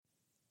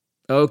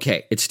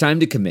Okay, it's time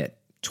to commit.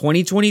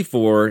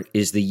 2024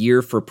 is the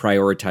year for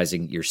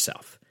prioritizing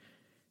yourself.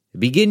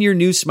 Begin your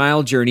new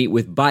smile journey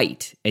with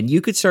Byte, and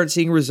you could start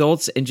seeing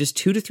results in just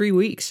 2 to 3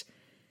 weeks.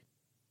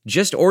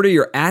 Just order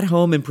your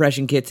at-home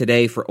impression kit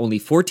today for only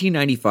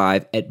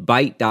 $14.95 at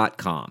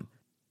Byte.com.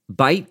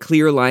 Byte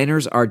clear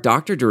liners are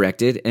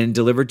doctor-directed and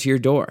delivered to your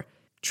door.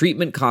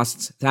 Treatment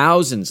costs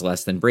thousands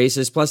less than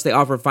braces, plus they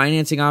offer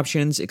financing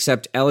options,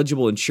 accept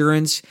eligible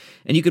insurance,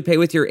 and you could pay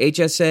with your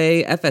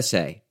HSA,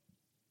 FSA.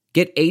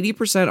 Get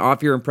 80%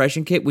 off your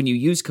impression kit when you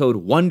use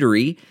code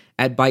WONDERY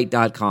at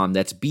Byte.com.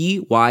 That's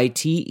BYTE.com.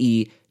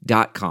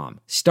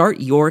 Start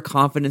your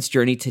confidence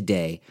journey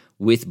today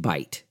with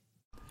Byte.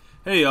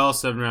 Hey y'all,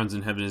 7 Rounds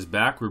in Heaven is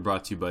back. We're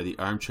brought to you by the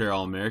Armchair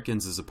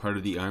All-Americans as a part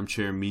of the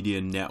Armchair Media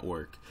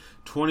Network.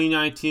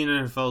 2019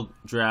 NFL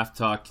Draft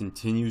Talk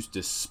continues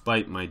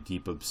despite my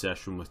deep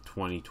obsession with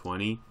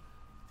 2020.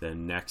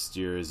 Then next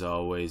year is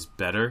always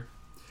better.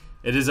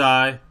 It is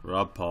I,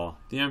 Rob Paul,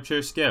 the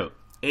Armchair Scout,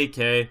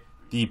 a.k.a.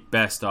 the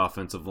best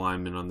offensive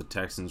lineman on the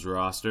Texans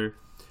roster.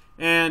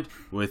 And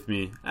with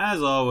me,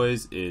 as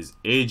always, is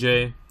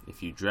AJ.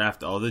 If you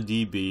draft all the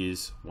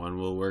DBs, one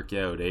will work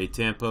out.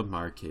 Tampa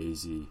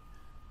Marchese.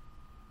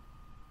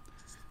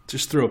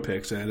 Just throw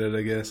picks at it,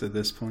 I guess, at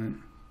this point.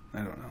 I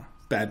don't know.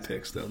 Bad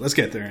picks, though. Let's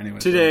get there anyway.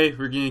 Today,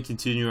 we're going to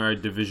continue our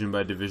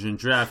division-by-division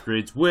draft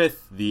grades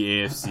with the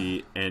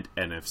AFC and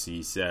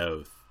NFC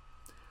South.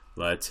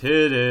 Let's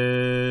hit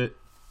it.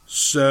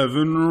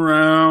 7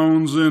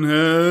 rounds in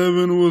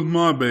heaven with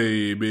my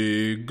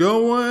baby.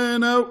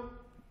 Going out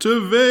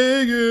to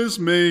Vegas,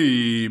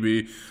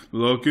 maybe.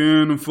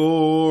 Looking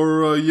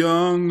for a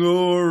young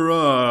or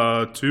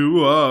a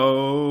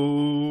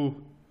 2-0.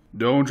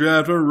 Don't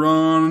draft a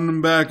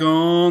running back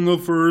on the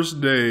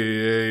first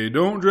day.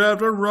 Don't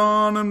draft a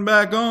running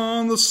back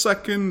on the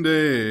second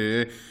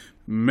day.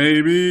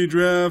 Maybe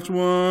draft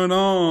one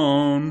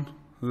on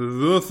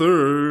the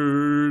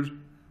third.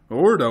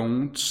 Or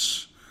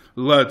don't.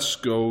 Let's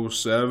go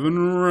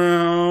 7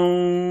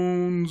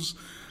 rounds.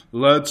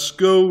 Let's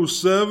go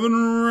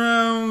 7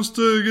 rounds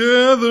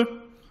together.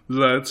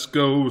 Let's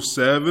go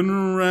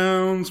 7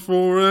 rounds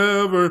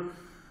forever.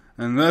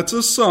 And that's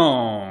a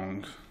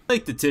song. I'd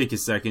like to take a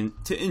second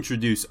to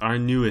introduce our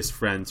newest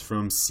friends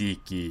from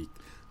SeatGeek.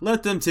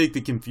 Let them take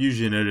the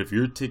confusion out of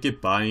your ticket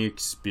buying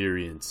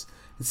experience.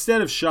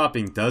 Instead of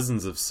shopping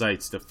dozens of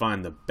sites to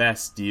find the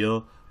best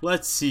deal,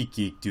 let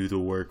SeatGeek do the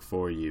work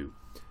for you.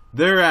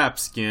 Their app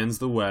scans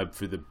the web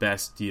for the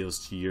best deals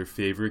to your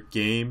favorite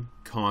game,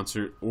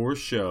 concert, or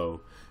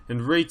show,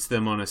 and rates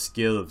them on a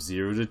scale of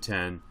 0 to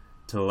 10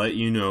 to let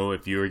you know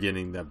if you are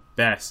getting the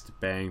best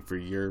bang for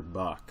your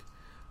buck.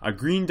 A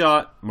green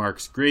dot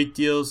marks great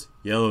deals,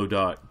 yellow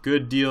dot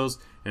good deals,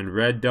 and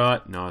red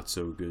dot not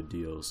so good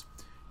deals.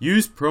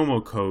 Use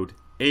promo code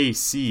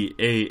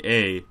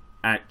ACAA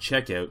at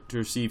checkout to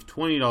receive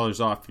 $20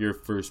 off your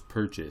first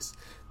purchase.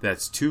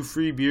 That's 2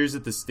 free beers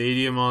at the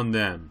stadium on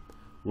them.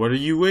 What are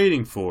you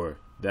waiting for?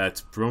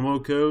 That's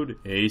promo code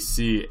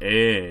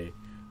ACAA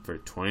for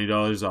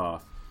 $20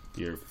 off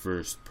your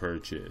first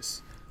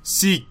purchase.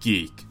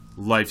 SeatGeek.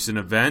 Life's an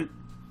event.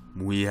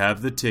 We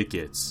have the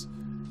tickets.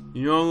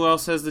 You know who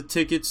else has the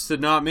tickets to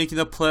not making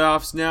the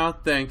playoffs now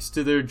thanks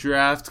to their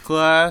draft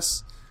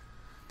class?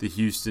 The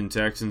Houston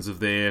Texans of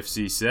the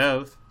AFC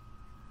South.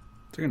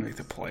 They're going to make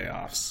the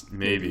playoffs.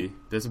 Maybe.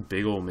 That's a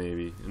big old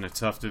maybe. In a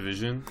tough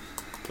division.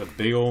 It's a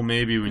big old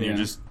maybe when you're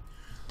just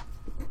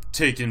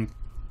taking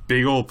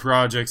big old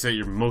projects at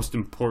your most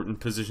important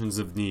positions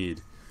of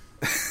need.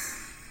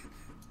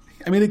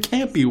 I mean, it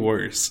can't be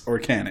worse, or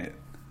can it?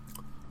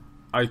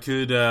 I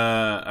could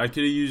have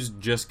used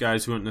just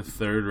guys who went in the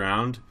 3rd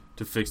round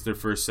to fix their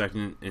first,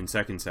 second, and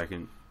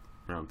second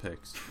round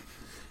picks.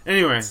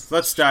 Anyway,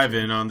 let's dive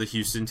in on the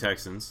Houston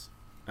Texans.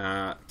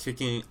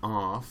 Kicking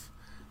off,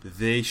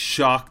 they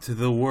shocked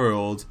the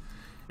world,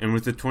 and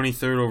with the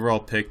 23rd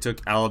overall pick,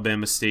 took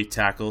Alabama State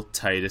tackle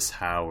Titus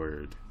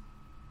Howard.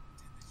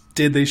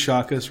 Did they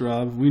shock us,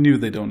 Rob? We knew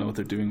they don't know what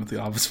they're doing with the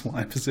offensive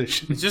line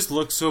position. It just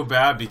looked so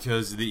bad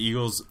because the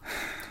Eagles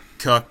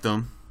cucked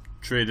them.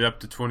 Traded up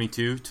to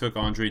 22, took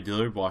Andre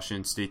Dillard,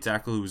 Washington State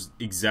tackle, who was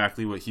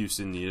exactly what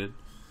Houston needed.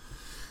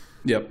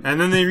 Yep. And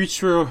then they reached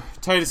for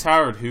Titus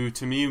Howard, who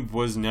to me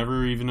was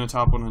never even a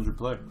top 100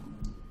 player.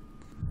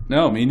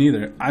 No, me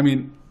neither. I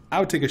mean,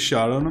 I would take a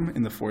shot on him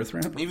in the 4th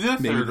round. Even the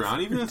third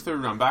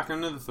round. Back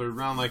into the 3rd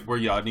round, like where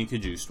Yodny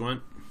Kajust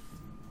went.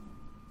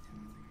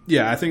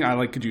 Yeah, I think I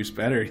like Kajust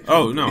better.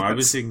 Oh, no, I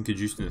was taking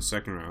Kajust in the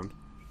 2nd round.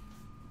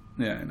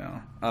 Yeah, I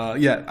know.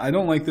 Yeah, I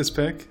don't like this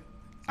pick.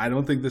 I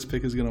don't think this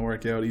pick is going to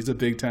work out. He's a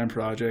big-time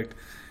project.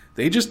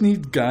 They just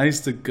need guys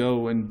to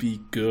go and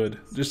be good.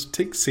 Just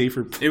take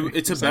safer picks.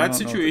 It's a bad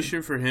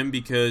situation for him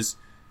because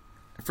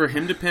for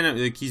him to pin out,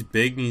 like, he's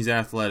big and he's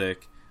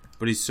athletic,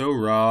 but he's so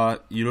raw.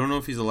 You don't know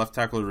if he's a left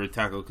tackle or right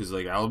tackle because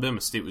like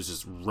Alabama State was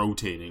just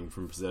rotating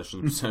from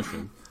possession to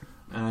possession.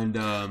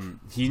 And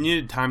he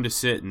needed time to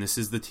sit, and this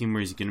is the team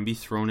where he's going to be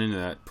thrown into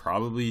that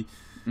probably.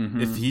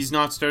 Mm-hmm. If he's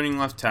not starting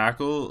left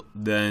tackle,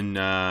 then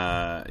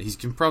he's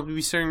going to probably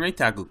be starting right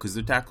tackle because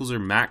their tackles are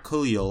Matt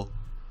Khalil,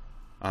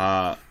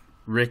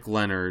 Rick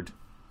Leonard,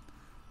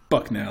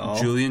 Bucknell,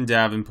 Julian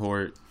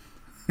Davenport,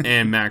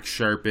 and Max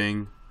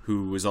Sharping,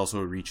 who was also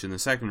a reach in the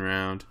second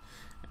round.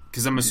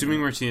 Because I'm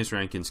assuming Martinez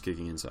Rankin's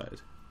kicking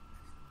inside.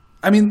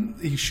 I mean,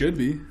 he should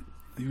be.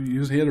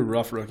 He had a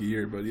rough rookie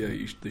year, but yeah,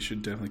 they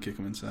should definitely kick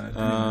him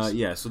inside.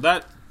 Yeah, so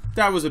that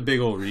was a big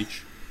old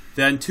reach.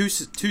 Then two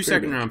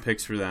second round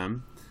picks for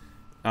them.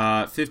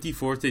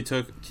 54th, they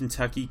took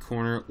Kentucky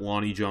corner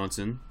Lonnie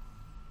Johnson,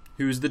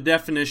 who is the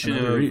definition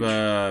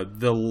of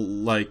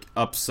the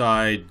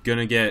upside,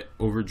 gonna get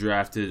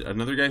overdrafted.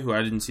 Another guy who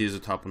I didn't see as a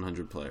top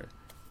 100 player.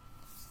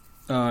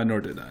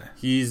 Nor did I.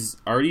 He's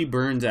Artie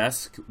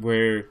Burns-esque,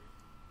 where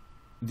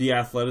the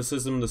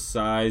athleticism, the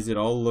size, it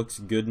all looks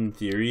good in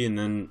theory, and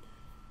then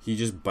he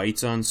just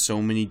bites on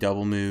so many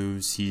double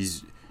moves.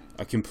 He's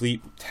a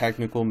complete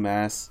technical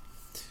mess.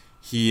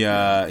 He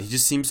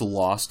just seems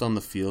lost on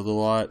the field a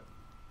lot.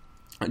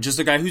 Just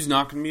a guy who's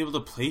not going to be able to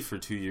play for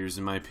 2 years,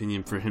 in my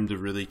opinion, for him to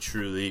really,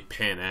 truly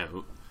pan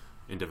out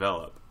and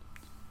develop.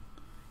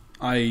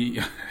 And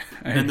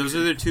those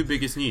are their two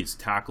biggest needs,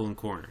 tackle and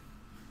corner.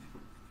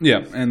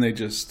 Yeah, and they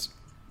just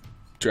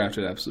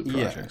drafted absolute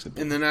projects.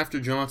 Yeah. And then after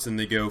Johnson,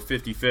 they go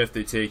 55th.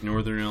 They take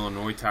Northern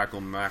Illinois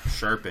tackle Max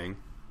Sharping.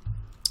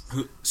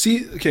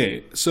 See,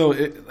 okay, so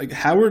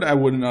Howard, I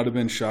would not have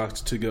been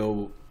shocked to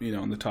go,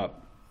 in the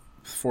top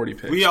 40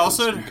 picks. We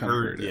also had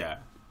heard, yeah.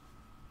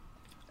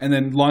 And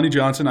then Lonnie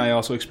Johnson, I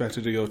also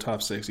expected to go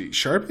top 60.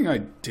 Sharping, I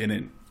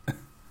didn't.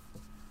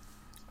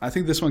 I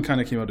think this one kind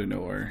of came out of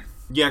nowhere.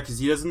 Yeah, because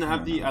he doesn't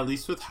have at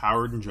least with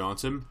Howard and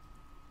Johnson.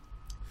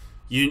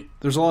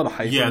 There's a lot of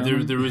hype. Yeah,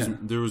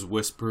 there was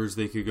whispers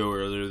they could go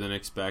earlier than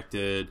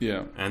expected.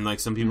 Yeah, and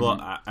some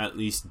people at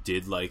least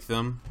did like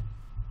them,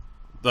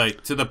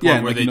 to the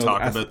point where they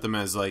talk about them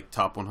as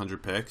top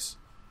 100 picks.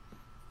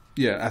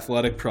 Yeah,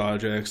 athletic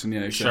projects and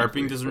exactly.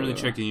 Sharping doesn't really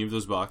check any of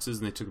those boxes,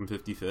 and they took him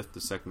 55th,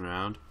 the second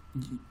round.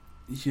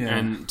 Yeah,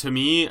 and to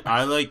me,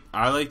 I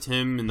liked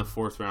him in the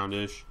fourth,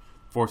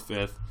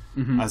 fifth,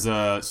 as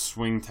a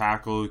swing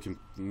tackle who can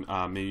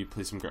maybe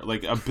play some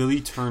like a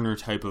Billy Turner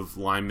type of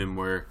lineman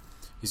where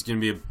he's going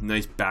to be a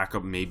nice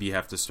backup, maybe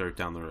have to start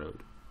down the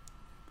road.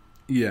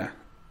 Yeah.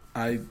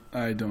 I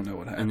don't know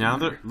what happened. And now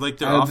their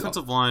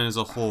offensive line as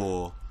a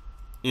whole,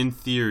 in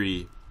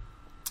theory,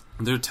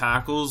 their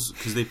tackles,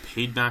 because they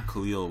paid Matt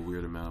Khalil a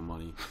weird amount of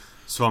money.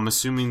 So I'm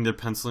assuming they're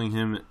penciling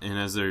him in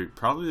as their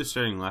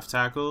starting left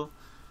tackle.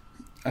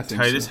 I think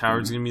Titus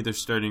Howard's going to be their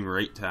starting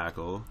right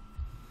tackle.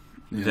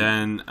 Yeah.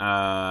 Then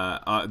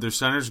their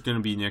center's going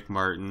to be Nick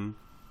Martin.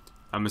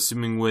 I'm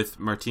assuming with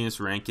Martinez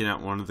Rankin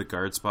at one of the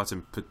guard spots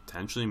and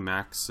potentially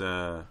Max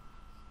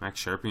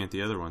Sharping at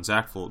the other one.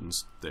 Zach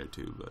Fulton's there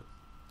too, but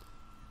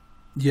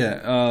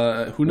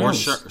yeah, who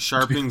knows? Or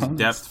Sharping's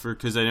depth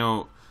because I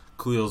know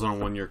Khalil's on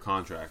a 1-year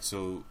contract.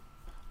 So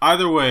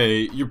either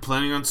way, you're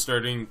planning on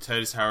starting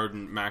Titus Howard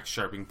and Max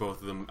Sharping, both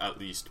of them at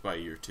least by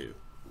year 2.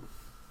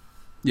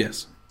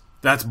 Yes,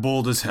 that's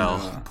bold as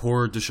hell.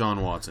 Poor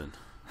Deshaun Watson.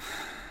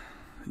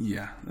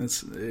 Yeah,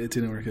 it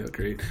didn't work out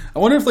great. I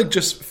wonder if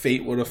just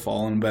fate would have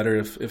fallen better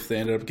if they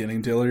ended up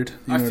getting Dillard.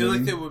 I feel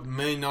like they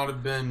may not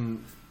have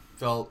been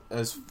felt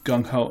as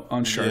gung ho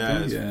on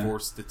Sharping. As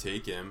forced to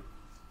take him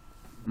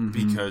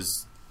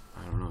because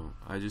I don't know.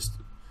 I just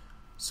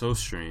so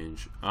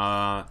strange.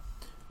 I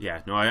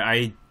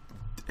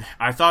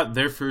thought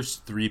their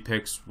first 3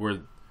 picks were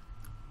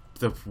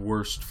the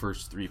worst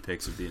first 3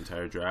 picks of the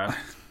entire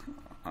draft.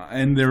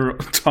 And they were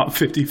top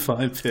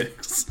 55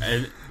 picks.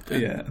 And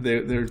yeah,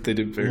 they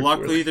did very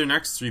luckily, poorly. their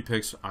next 3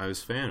 picks I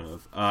was a fan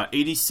of.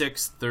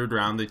 86th, third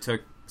round, they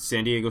took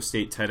San Diego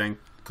State tight end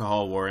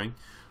Kahal Waring,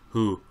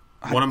 who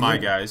one of my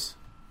guys.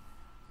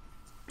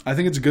 I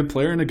think it's a good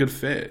player and a good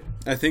fit.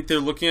 I think they're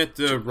looking at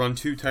the run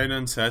 2 tight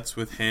end sets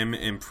with him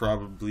and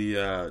probably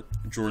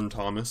Jordan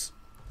Thomas.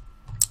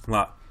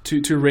 Wow.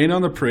 To rain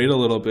on the parade a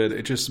little bit,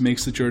 it just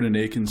makes the Jordan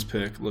Akins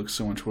pick look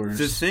so much worse.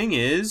 The thing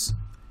is,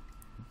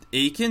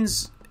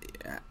 Akins,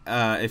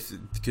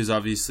 because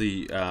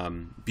obviously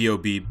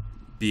B.O.B.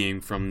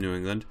 being from New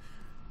England,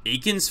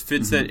 Akins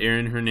fits that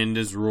Aaron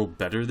Hernandez role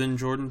better than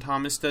Jordan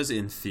Thomas does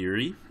in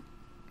theory.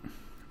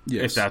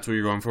 Yes. If that's what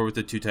you're going for with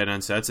the 2 tight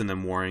end sets, and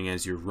then Waring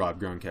as your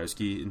Rob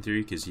Gronkowski in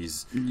theory, because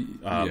he's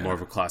more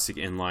of a classic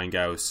inline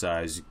guy with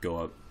size, go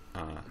up.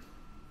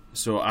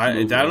 So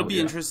that'll be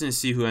interesting to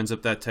see who ends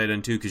up that tight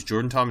end too, because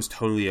Jordan Thomas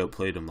totally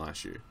outplayed him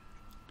last year.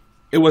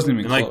 It wasn't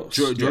even close.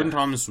 Jordan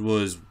Thomas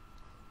was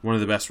one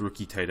of the best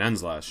rookie tight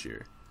ends last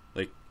year.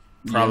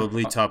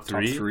 Probably top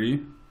 3. Top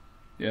 3.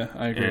 Yeah,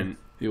 I agree. And,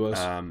 he was.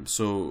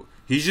 So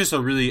he's just a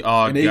really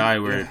odd guy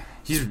where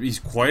he's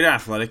quite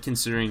athletic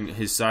considering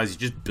his size. He's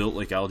just built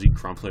like Algie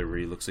Crumpler, where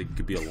he looks like he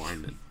could be a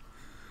lineman.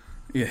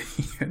 Yeah,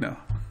 no.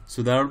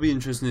 So that'll be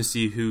interesting to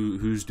see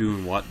who's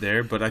doing what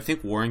there. But I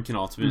think Warren can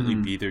ultimately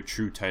be their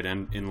true tight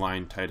end,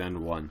 inline tight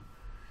end 1.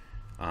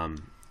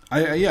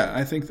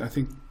 I think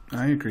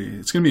I agree.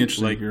 It's gonna be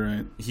interesting. You're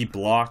right. He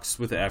blocks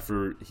with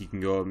effort. He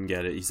can go up and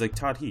get it. He's like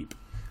Todd Heap.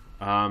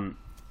 And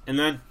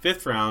then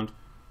 5th round,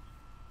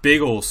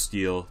 big ol'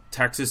 steal.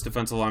 Texas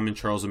defensive lineman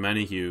Charles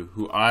Omenihu,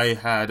 who I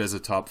had as a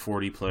top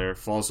 40 player,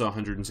 falls to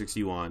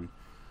 161.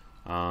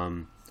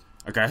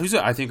 A guy who's,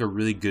 I think, a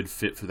really good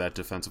fit for that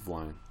defensive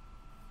line.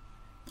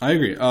 I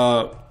agree.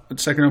 A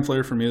second-round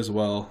player for me as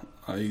well.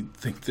 I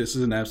think this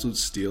is an absolute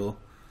steal.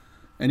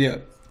 And yeah,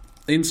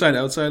 inside,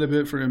 outside a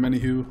bit for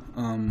Omenihu.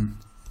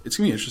 It's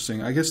going to be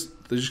interesting. I guess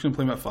they're just going to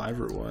play him at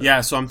 5 or what?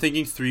 Yeah, so I'm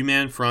thinking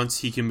 3-man fronts.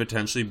 He can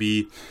potentially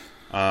be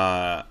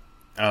their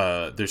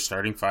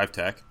starting 5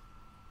 tech.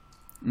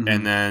 Mm-hmm.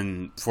 And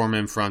then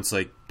 4-man fronts,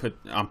 like put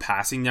on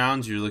passing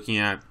downs, you're looking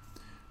at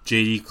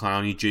J.D.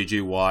 Clowney,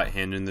 J.J. Watt,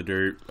 hand in the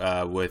dirt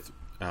with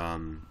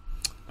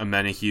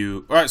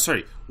Omenihu.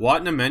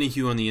 Watt and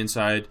Omenihu on the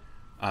inside,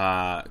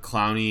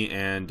 Clowney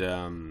and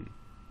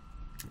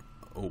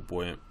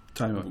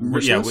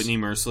Whitney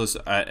Merciless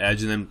at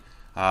edge, and then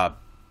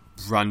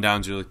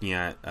rundowns. You're looking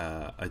at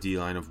a D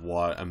line of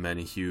Watt,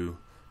 Omenihu,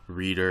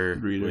 Reader.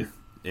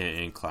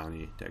 And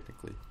Clowney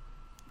technically.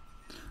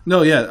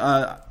 No, yeah,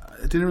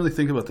 I didn't really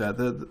think about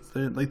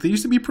that. They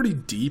used to be pretty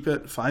deep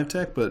at 5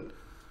 tech, but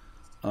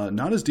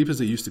not as deep as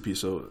they used to be.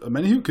 So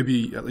Omenihu could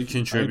be at least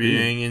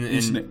contributing,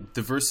 and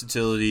the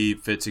versatility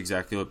fits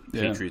exactly what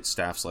Patriots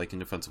staffs like in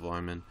defensive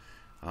linemen.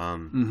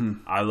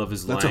 I love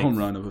his length. That's a home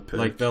run of a pick.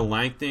 Like the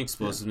length and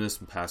explosiveness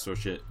and pass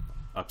rush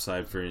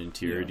upside for an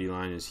interior D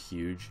line is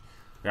huge.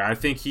 Yeah, I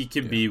think he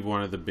could be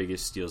one of the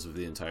biggest steals of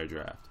the entire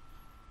draft.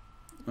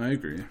 I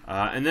agree.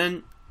 And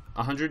then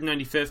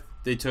 195th,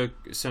 they took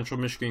Central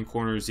Michigan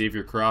corner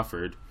Xavier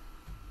Crawford,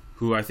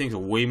 who I think is a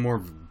way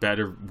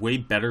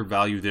better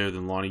value there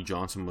than Lonnie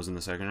Johnson was in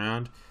the second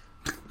round.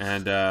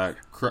 And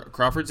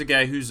Crawford's a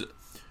guy who's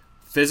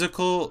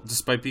physical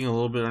despite being a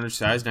little bit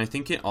undersized, and I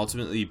think can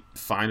ultimately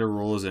find a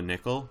role as a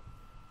nickel.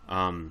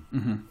 And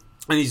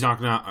he's not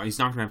gonna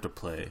have to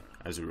play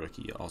as a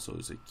rookie. Also,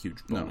 is a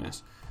huge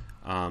bonus.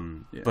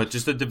 But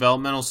just a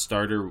developmental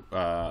starter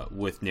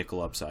with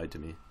nickel upside to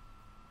me.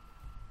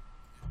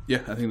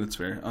 Yeah, I think that's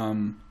fair.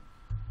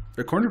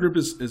 Their corner group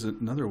is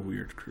another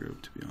weird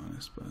group, to be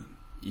honest. But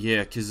yeah,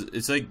 because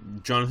it's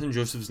like Jonathan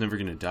Joseph's never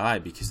going to die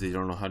because they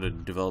don't know how to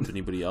develop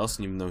anybody else,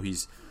 and even though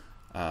he's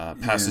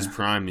past his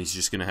prime, he's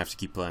just going to have to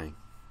keep playing.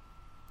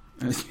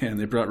 Yeah, and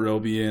they brought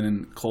Roby in,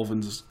 and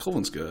Colvin's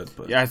good.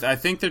 But yeah, I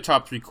think their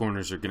top 3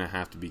 corners are going to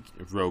have to be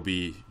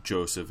Roby,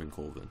 Joseph, and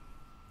Colvin.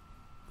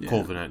 Yeah.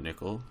 Colvin at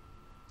nickel.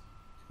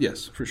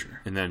 Yes, for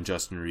sure. And then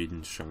Justin Reed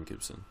and Sean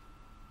Gibson.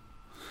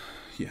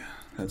 Yeah.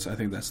 I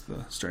think that's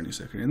the starting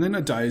secondary. And then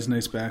Adai is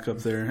nice backup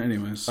there.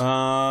 Anyways.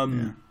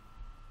 Don't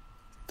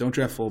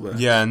draft fullback.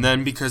 Yeah, and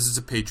then because it's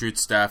a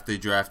Patriots staff, they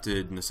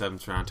drafted in the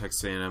 7th round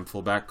Texas A&M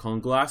fullback Colin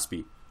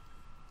Gillespie.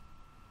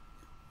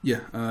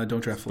 Yeah,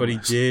 don't draft fullback. But he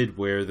did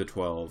wear the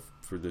 12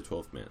 for the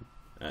 12th man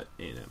at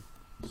A&M.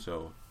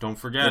 So don't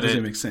forget it. That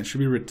doesn't make sense.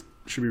 Should be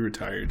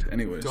retired.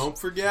 Anyways. Don't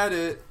forget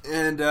it.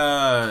 And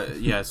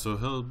so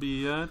he'll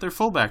be their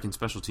fullback in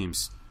special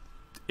teams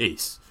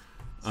ace.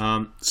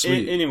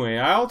 Sweet. Anyway,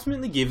 I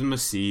ultimately gave them a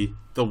C.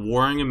 The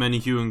Waring,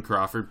 Omenihu, and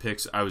Crawford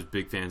picks I was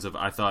big fans of.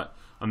 I thought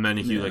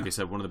Omenihu, like I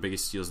said, one of the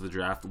biggest steals of the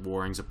draft.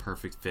 Waring's a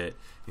perfect fit,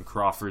 and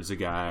Crawford's a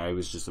guy I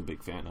was just a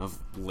big fan of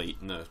late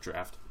in the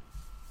draft.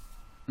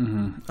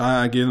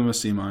 I gave them a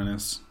C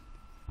minus.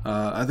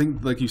 I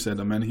think, like you said,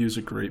 Omenihu's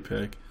a great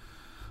pick.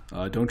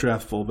 Don't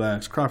draft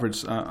fullbacks.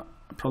 Crawford's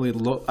probably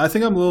low. I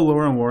think I'm a little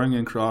lower on Waring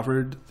and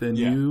Crawford than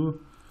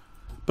you,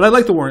 but I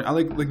like the Waring. I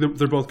like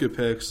they're both good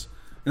picks.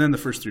 And then the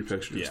first 3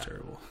 picks are just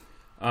terrible.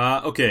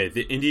 Okay,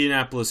 the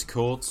Indianapolis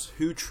Colts,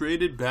 who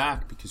traded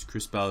back because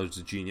Chris Ballard's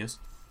a genius,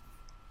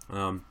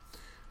 and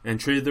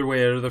traded their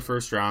way out of the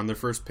first round. Their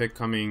first pick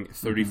coming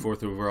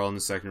 34th overall in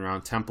the second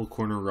round, Temple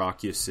corner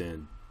Rock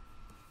Ya-Sin.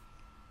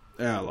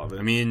 Yeah, I love it.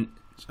 I mean,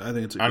 I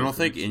think I don't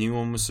think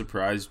anyone was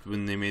surprised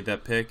when they made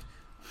that pick.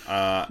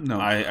 No.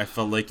 I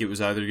felt like it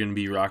was either going to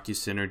be Rock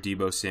Ya-Sin or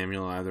Deebo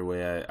Samuel. Either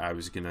way, I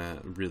was going to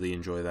really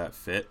enjoy that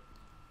fit.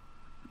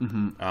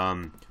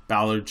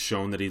 Ballard's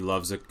shown that he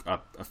loves a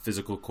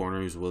physical corner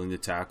who's willing to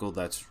tackle.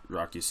 That's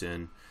Rock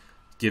Ya-Sin.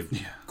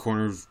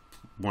 Corners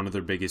one of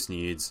their biggest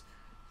needs.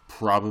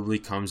 Probably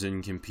comes in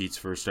and competes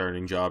for a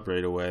starting job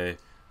right away.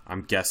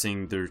 I'm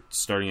guessing their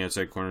starting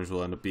outside corners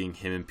will end up being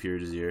him and Pierre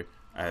Desir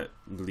at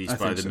least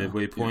by the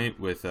midway point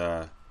with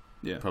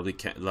probably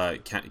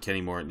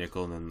Kenny Moore at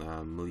nickel and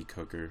then Malik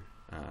Hooker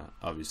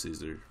obviously is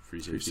their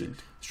free safety.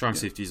 Strong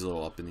safety is a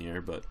little up in the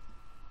air, but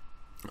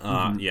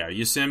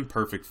Ya-Sin,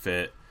 perfect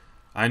fit.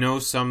 I know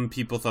some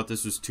people thought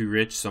this was too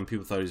rich. Some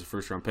people thought he was a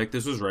first-round pick.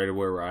 This was right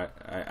away where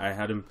I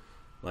had him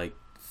like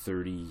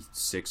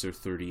 36th or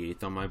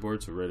 38th on my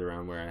board, so right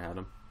around where I had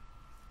him.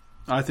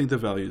 I think the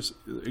value is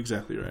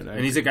exactly right.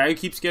 And he's a guy who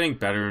keeps getting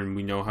better, and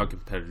we know how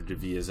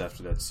competitive he is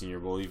after that Senior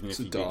Bowl, even if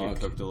he did get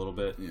cooked a little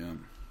bit.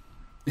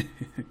 Yeah.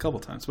 A couple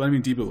times. But, I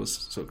mean, Deebo was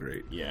so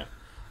great. Yeah.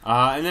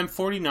 And then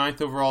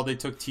 49th overall, they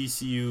took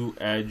TCU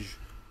edge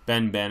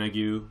Ben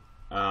Banogu.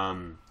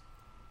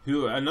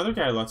 Who another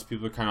guy lots of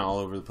people are kind of all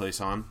over the place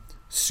on.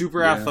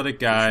 Super athletic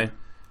guy. Sure.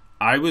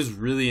 I was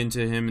really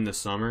into him in the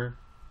summer.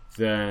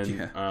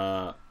 Then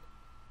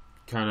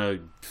kind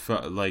of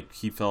felt like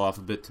he fell off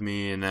a bit to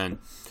me, and then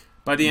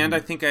by the end, I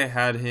think I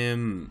had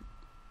him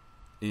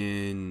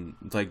in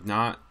like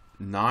not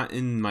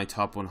in my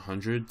top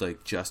 100,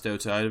 like just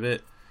outside of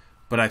it,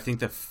 but I think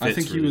the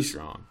fit's really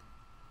strong.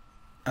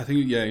 I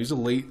think he was a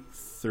late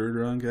third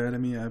round guy to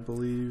me, I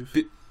believe.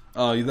 The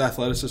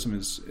athleticism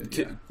is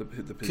the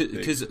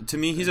because to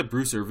me he's a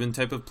Bruce Irvin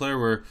type of player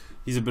where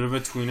he's a bit of a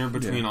tweener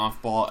between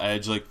off-ball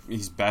edge. Like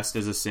he's best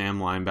as a Sam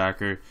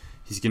linebacker.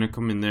 He's gonna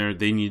come in there.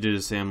 They needed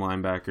a Sam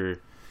linebacker,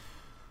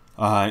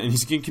 and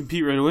he's gonna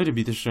compete right away to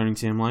be the starting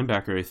Sam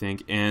linebacker, I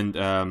think. And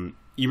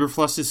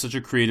Eberflus is such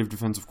a creative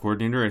defensive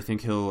coordinator. I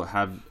think he'll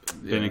have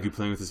Benegu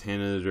playing with his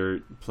hand in the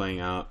dirt, playing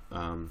out.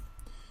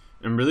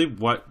 And really,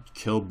 what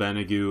killed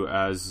Benegu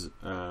as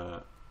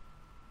a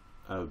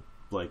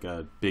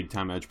big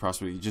time edge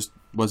prospect, he just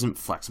wasn't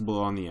flexible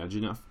on the edge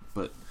enough.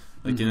 But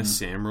in a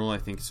Sam role, I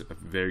think it's a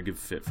very good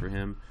fit for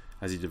him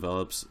as he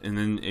develops. And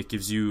then it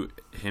gives you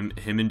him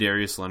and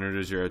Darius Leonard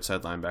as your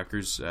outside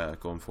linebackers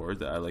going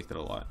forward. I like that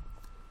a lot.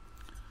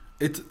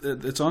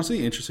 It's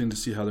honestly interesting to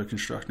see how they're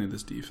constructing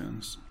this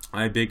defense.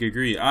 I big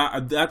agree.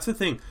 That's the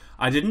thing.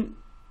 I didn't.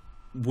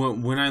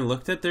 When I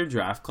looked at their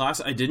draft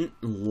class, I didn't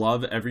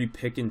love every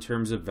pick in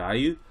terms of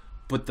value,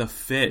 but the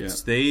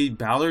fits.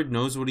 Ballard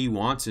knows what he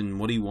wants and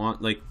what he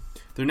wants. Like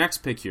their next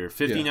pick here,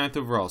 59th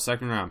overall,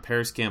 second round,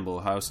 Paris Campbell,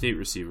 Ohio State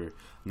receiver.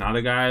 Not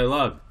a guy I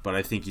love, but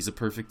I think he's a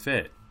perfect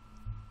fit.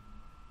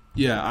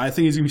 Yeah, I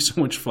think he's gonna be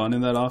so much fun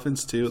in that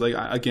offense too. Like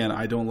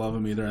I don't love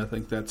him either. I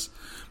think that's,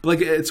 but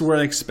like it's where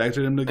I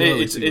expected him to go.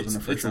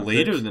 It's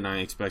later than I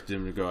expected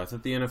him to go. I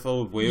thought the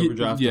NFL would way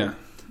overdraft him.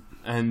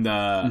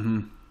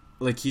 And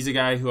like he's a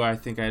guy who I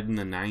think I had in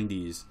the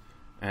 90s,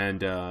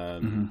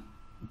 and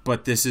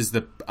but this is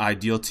the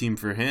ideal team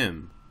for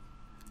him.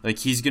 Like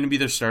he's gonna be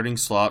their starting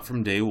slot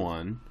from day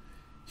one.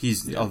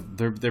 He's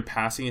their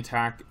passing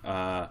attack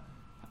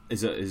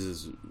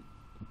is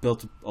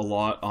built a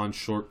lot on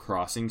short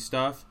crossing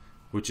stuff,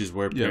 which is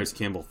where Paris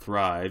Campbell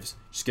thrives.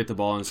 Just get the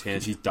ball in his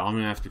hands. He's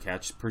dominant after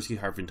catch, Percy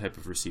Harvin type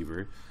of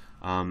receiver.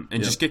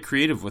 And just get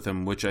creative with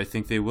him, which I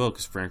think they will,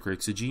 because Frank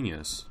Reich's a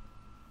genius.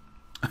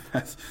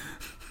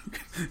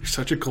 You're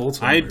such a Colts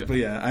fan. But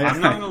I'm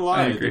not gonna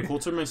lie. The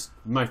Colts are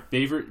my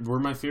favorite. Were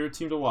my favorite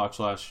team to watch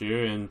last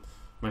year, and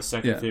my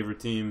second favorite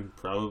team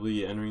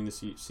probably entering the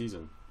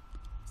season.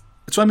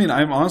 So I mean,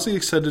 I'm honestly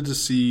excited to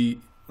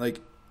see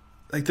like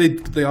they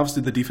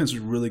obviously the defense was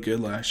really good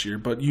last year,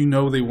 but they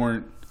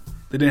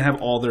didn't have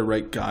all their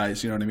right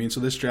guys. You know what I mean? So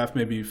this draft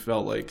maybe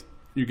felt like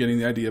you're getting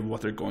the idea of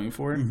what they're going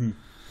for.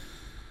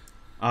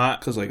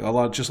 Because like a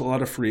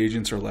lot of free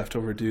agents are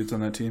leftover dudes on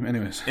that team.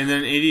 Anyways. And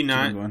then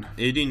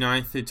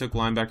 89th, they took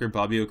linebacker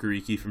Bobby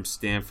Okereke from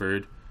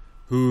Stanford,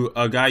 who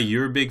a guy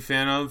you're a big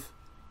fan of.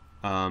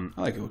 I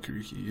like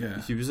Okereke,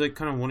 yeah. He was like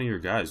kind of one of your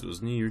guys,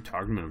 wasn't he? You were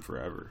talking about him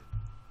forever.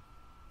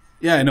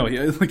 Yeah, I know.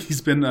 He's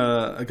been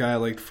a guy I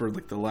liked for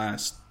like the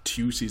last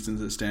 2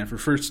 seasons at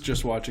Stanford. First,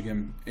 just watching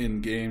him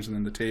in games, and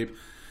then the tape.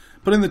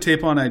 Putting the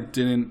tape on, I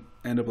didn't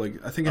end up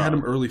like. I think I had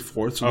him early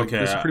 4th. So okay,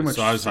 this pretty much.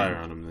 So I was higher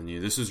on him than you.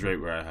 This is right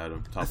where I had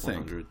him, top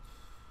 100.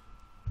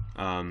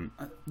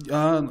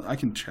 I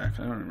can check.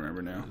 I don't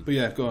remember now. But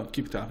yeah, go on.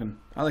 Keep talking.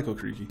 I like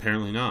Okereke.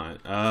 Apparently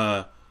not.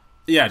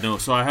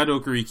 So I had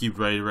Okereke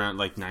right around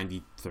like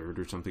 93rd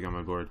or something on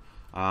my board.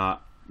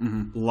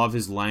 Love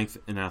his length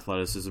and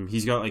athleticism.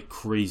 He's got like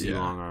crazy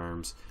long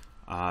arms.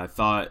 I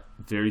thought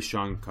very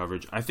strong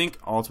coverage. I think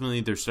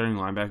ultimately their starting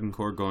linebacking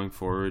core going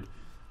forward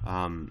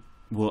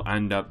will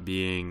end up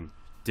being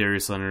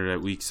Darius Leonard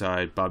at weak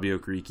side, Bobby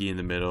Okereke in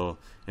the middle,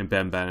 and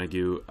Ben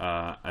Benegu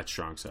at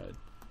strong side.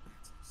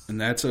 And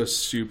that's a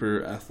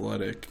super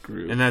athletic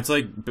group. And that's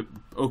like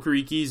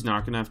Okereke's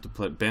not going to have to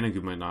play.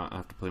 Benegu might not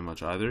have to play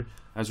much either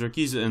as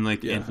rookies. And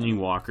like Anthony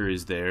Walker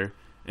is there.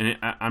 And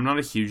I'm not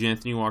a huge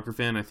Anthony Walker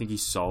fan. I think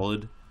he's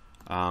solid.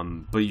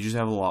 But you just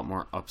have a lot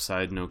more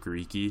upside in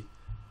Okereke.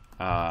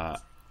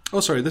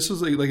 Sorry. This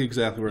is like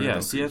exactly where I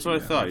see, that's what I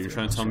thought. You're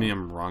trying to tell me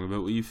I'm wrong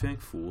about what you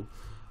think, fool.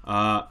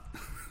 But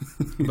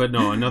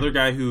no, another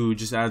guy who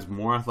just adds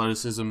more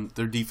athleticism.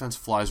 Their defense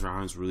flies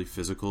around, is really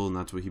physical, and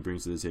that's what he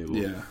brings to the table.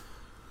 Yeah.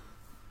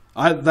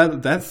 That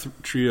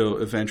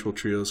eventual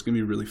trio is going to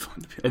be really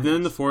fun to be honest. And then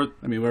in the 4th...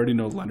 I mean, we already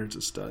know Leonard's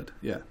a stud.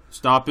 Yeah.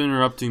 Stop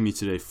interrupting me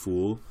today,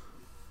 fool.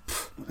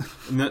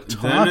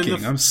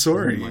 I'm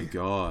sorry. Oh, my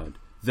God.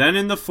 Then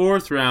in the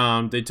 4th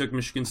round, they took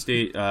Michigan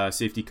State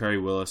safety Kari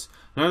Willis.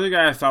 Another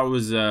guy I thought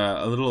was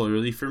a little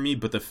early for me,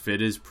 but the fit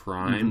is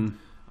prime.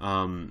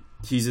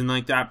 He's in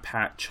like that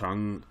Pat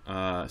Chung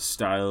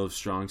style of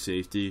strong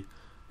safety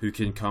who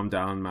can come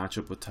down, match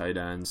up with tight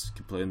ends,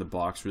 can play in the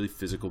box, really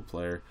physical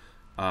player.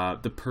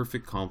 The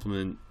perfect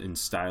complement in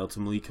style to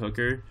Malik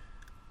Hooker,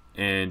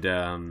 and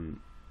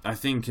I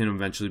think can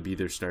eventually be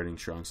their starting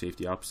strong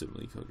safety opposite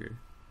Malik Hooker.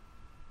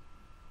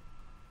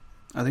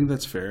 I think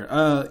that's fair.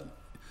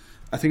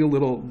 I think a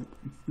little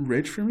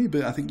rich for me,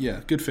 but I think,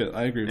 good fit.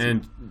 I agree with you.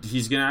 And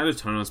he's going to add a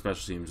ton on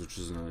special teams, which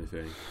is another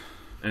thing.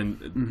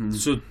 And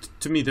so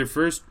to me, their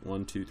first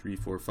 1, 2, 3,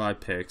 4, 5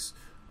 picks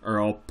are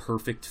all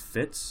perfect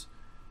fits.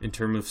 in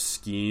terms of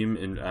scheme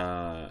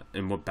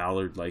and what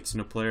Ballard likes in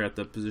a player at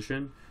that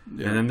position.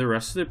 Yeah. And then the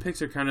rest of the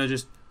picks are kind of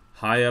just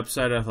high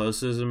upside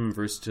athleticism and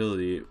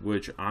versatility,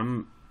 which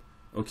I'm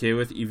okay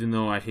with, even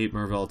though I hate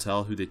Marvell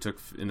Tell, who they took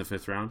in the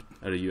 5th round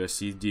out of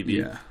USC DB.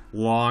 Yeah.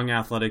 Long,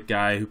 athletic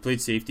guy who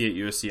played safety at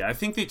USC. I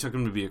think they took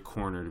him to be a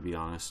corner, to be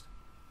honest.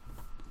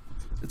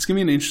 It's going to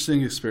be an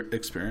interesting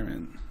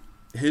experiment.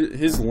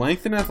 His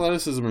length and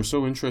athleticism are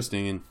so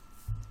interesting, and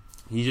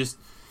he just...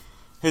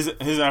 His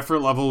effort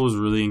level was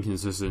really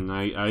inconsistent.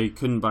 I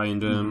couldn't buy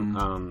into him.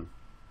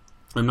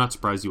 I'm not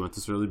surprised he went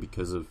this early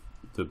because of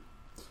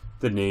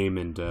the name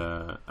and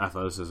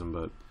athleticism,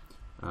 but...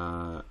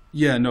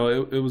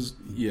 it was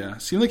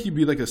seemed like he'd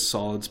be like a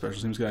solid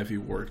special teams guy if he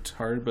worked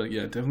hard, but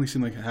yeah, it definitely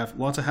seemed like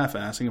lots of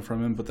half-assing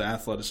from him, but the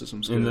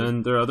athleticism's good. And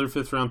then their other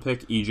 5th round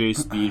pick, EJ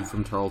Speed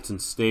from Tarleton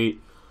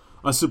State,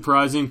 a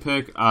surprising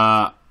pick,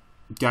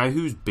 guy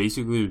who's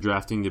basically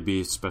drafting to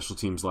be a special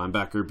teams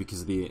linebacker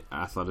because of the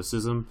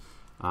athleticism.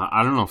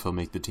 I don't know if he'll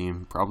make the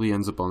team. Probably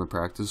ends up on the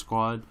practice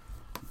squad.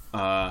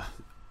 On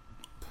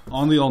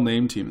the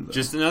all-name team, though.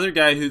 Just another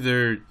guy who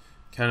they're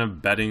kind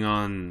of betting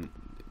on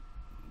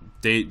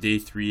day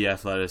 3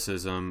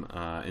 athleticism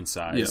and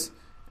size,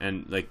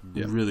 and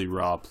really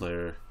raw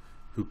player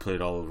who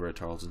played all over at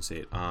Tarleton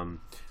State. And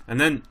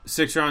then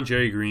 6th round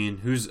Jerry Green,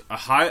 who's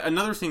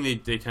another thing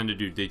they tend to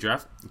do. They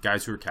draft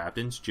guys who are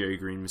captains. Jerry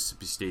Green,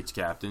 Mississippi State's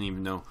captain,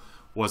 even though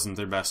wasn't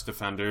their best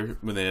defender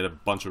when they had a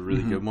bunch of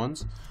really good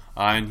ones.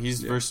 And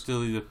he's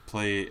versatility to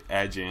play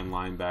edge and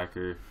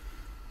linebacker.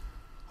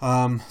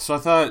 So I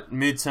thought it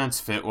made sense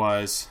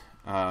fit-wise.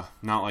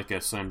 Not like a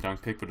slam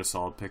dunk pick, but a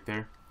solid pick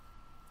there.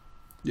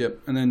 Yep,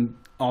 and then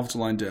offensive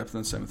line depth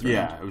in the 7th round.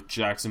 Yeah, with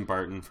Jackson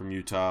Barton from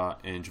Utah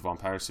and Javon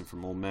Patterson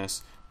from Ole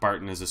Miss.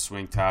 Barton is a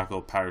swing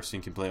tackle.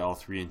 Patterson can play all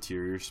 3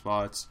 interior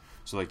spots.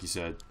 So like you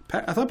said...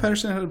 I thought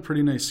Patterson had a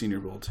pretty nice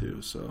Senior Bowl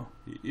too, so...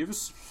 He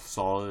was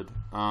solid.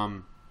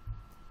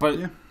 But...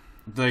 Yeah.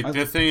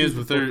 The thing is,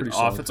 with their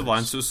offensive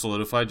line so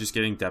solidified, just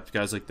getting depth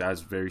guys like that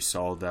is very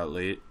solid that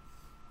late.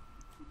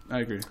 I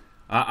agree.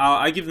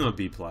 I give them a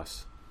B+.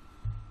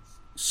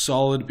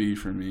 Solid B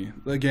for me.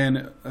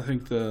 Again, I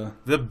think the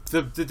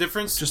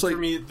difference just for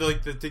me,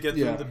 to get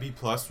them the B+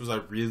 was I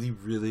really,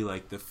 really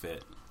like the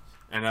fit.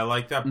 And I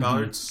like that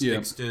Ballard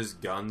sticks to his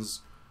guns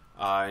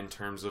in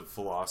terms of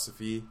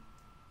philosophy.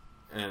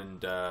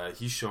 And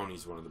he's shown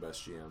he's one of the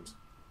best GMs.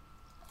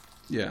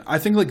 Yeah, I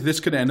think this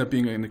could end up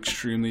being an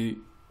extremely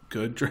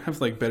good draft,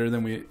 better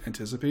than we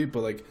anticipate,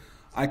 but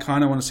I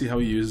kind of want to see how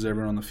he uses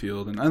everyone on the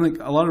field, and I think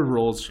a lot of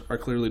roles are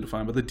clearly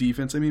defined, but the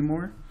defense,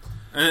 more.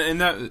 And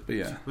that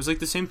was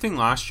the same thing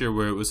last year,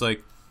 where it was a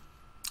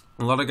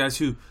lot of guys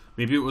who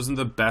maybe it wasn't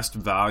the best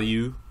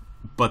value,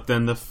 but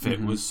then the fit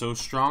was so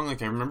strong.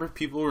 I remember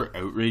people were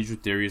outraged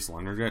with Darius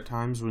Leonard at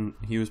times when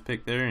he was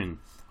picked there, and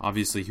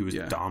obviously he was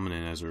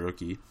dominant as a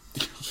rookie.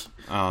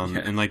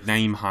 And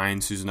Naeem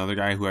Hines, who's another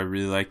guy who I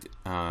really liked,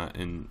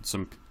 and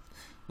some.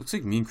 Looks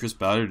like me and Chris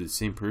Ballard are the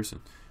same person.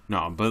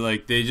 No,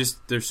 but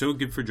they're so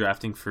good for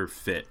drafting for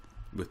fit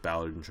with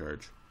Ballard in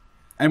charge.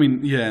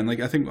 And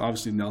I think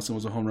obviously Nelson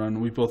was a home run.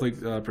 We both like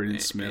Braden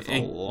Smith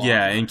a lot.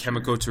 Yeah, and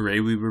Chemico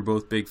Toure we were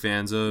both big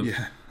fans of.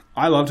 Yeah,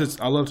 I loved his.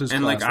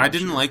 And I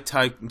didn't like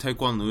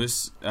Taekwon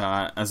Lewis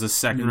as a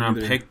 2nd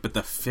round pick, but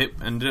the fit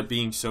ended up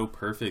being so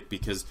perfect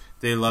because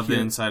they love the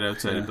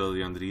inside-outside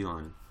ability on the D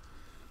line.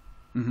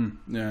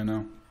 Yeah, I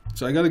know.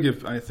 So I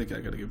think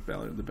I gotta give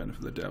Ballard the benefit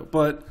of the doubt,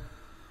 but.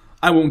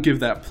 I won't give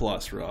that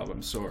plus, Rob.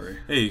 I'm sorry.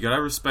 Hey, you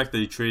gotta respect that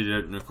he traded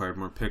out and acquired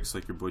more picks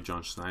like your boy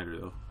John Schneider,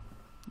 though.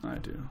 I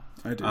do.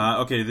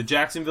 Okay, the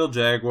Jacksonville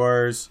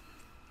Jaguars.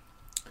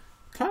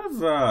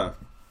 Kind of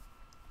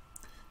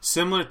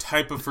similar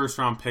type of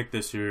first-round pick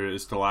this year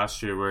as to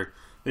last year, where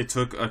they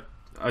took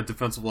a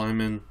defensive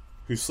lineman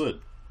who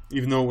slid,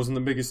 even though it wasn't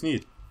the biggest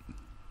need.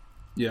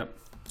 Yep.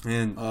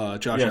 And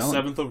Josh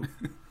Allen. 7th of...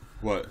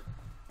 What?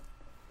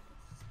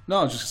 No,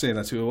 I was just saying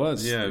that's who it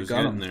was. Yeah, I was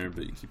getting there,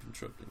 but you keep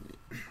interrupting me.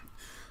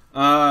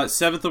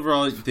 7th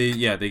overall, they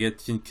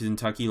get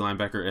Kentucky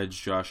linebacker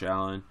edge Josh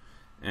Allen,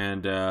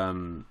 and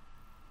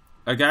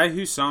a guy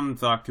who some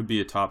thought could be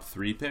a top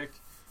 3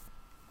 pick,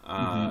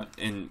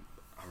 and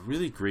a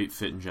really great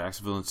fit in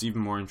Jacksonville. It's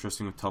even more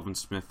interesting with Telvin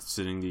Smith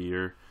sitting the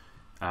year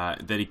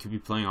that he could be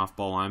playing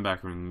off-ball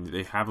linebacker, and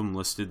they have him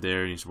listed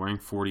there, and he's wearing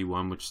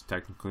 41, which is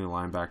technically a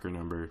linebacker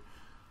number.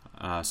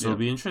 So it'll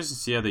be interesting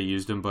to see how they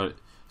used him, but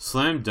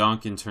slam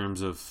dunk in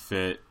terms of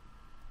fit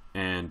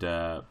and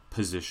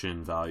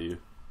position value.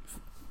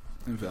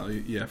 In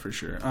value, yeah, for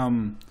sure.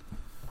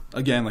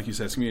 Again, like you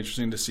said, it's going to be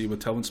interesting to see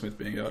with Telvin Smith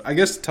being out. I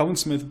guess Telvin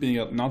Smith being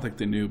out, not like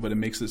they knew, but it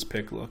makes this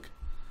pick look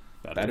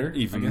better.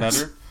 Even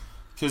better.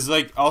 Because,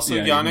 also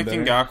Yannick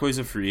Ngakoue is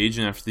a free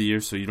agent after the year,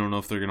 so you don't know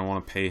if they're going to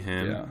want to pay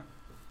him. Yeah.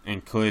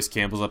 And Calais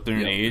Campbell's up there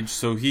in age,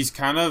 so he's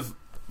kind of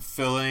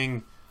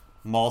filling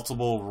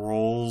multiple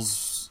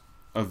roles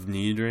of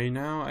need right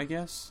now, I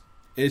guess.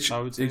 I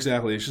would say.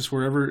 Exactly. It's just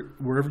wherever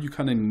you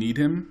kind of need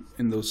him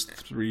in those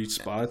 3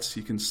 spots,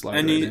 he can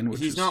slide in.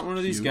 Which he's not one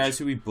of these guys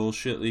who we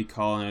bullshitly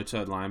call an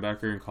outside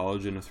linebacker in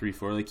college in a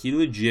 3-4. Like, he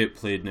legit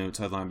played an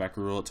outside linebacker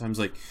role at times,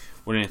 like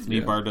what Anthony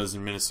Barr does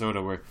in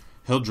Minnesota, where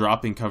he'll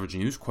drop in coverage,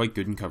 and he was quite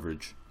good in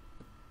coverage.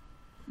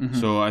 Mm-hmm.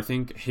 So I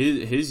think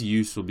his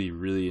use will be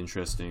really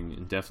interesting,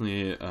 and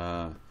definitely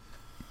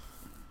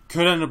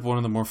could end up one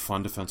of the more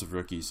fun defensive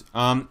rookies.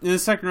 In the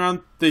second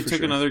round, they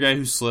took another guy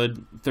who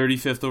slid.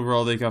 35th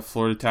overall, they got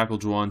Florida tackle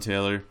Jawaan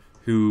Taylor,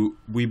 who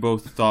we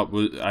both thought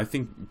was... I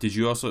think... Did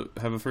you also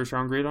have a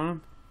first-round grade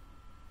on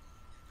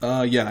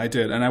him? Yeah, I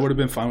did. And I would have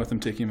been fine with him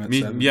taking him at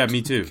 7. Yeah,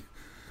 me too.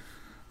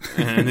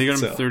 And they got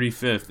him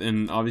 35th.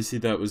 And obviously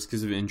that was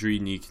because of injury,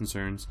 knee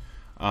concerns.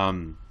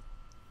 And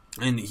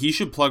he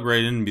should plug right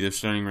in and be their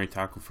starting right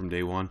tackle from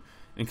day one.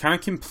 And kind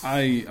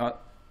of...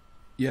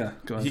 Yeah,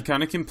 go ahead. He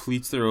kind of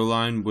completes their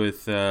O-line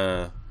with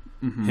him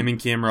and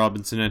Cam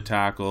Robinson at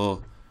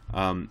tackle,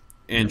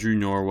 Andrew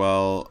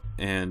Norwell,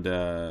 and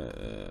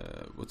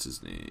what's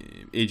his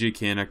name? AJ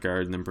Cann at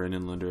guard, and then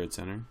Brandon Linder at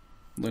center.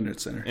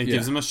 It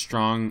gives them a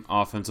strong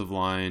offensive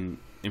line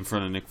in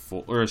front of Nick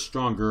Foles, or a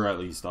stronger, at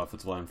least,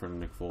 offensive line in front of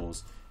Nick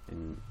Foles.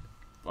 And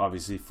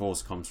obviously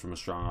Foles comes from a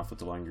strong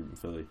offensive line group in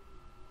Philly.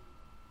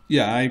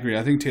 Yeah, I agree.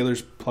 I think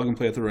Taylor's plug and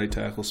play at the right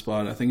tackle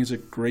spot. I think he's a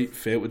great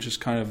fit with just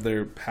kind of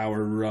their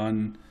power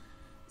run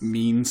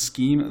mean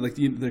scheme. Like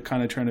they're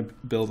kind of trying to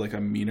build like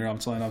a meaner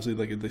offensive line. Obviously,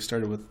 like they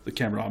started with the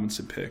Cam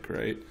Robinson pick,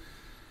 right?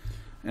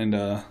 And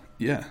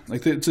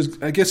like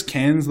I guess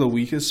Can's the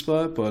weakest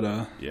spot, but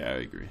yeah, I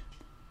agree.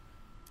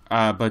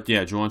 But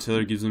yeah, Jawaan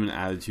Taylor gives them an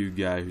attitude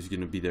guy who's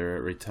going to be there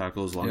at right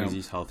tackle as long as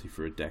he's healthy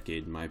for a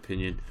decade, in my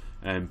opinion,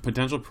 and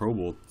potential Pro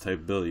Bowl type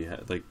ability.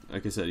 Like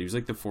I said, he was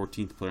like the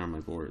 14th player on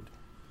my board.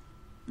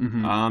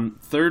 Mm-hmm.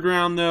 Third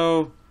round,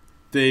 though,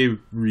 they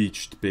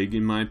reached big,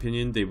 in my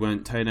opinion. They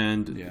went tight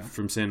end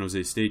from San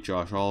Jose State,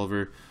 Josh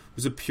Oliver,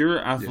 who's a pure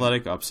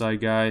athletic upside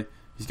guy.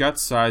 He's got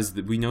size.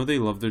 That we know they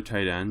love their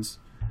tight ends,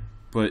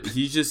 but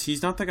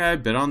he's not the guy I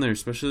bet on there,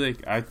 especially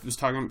like I was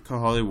talking about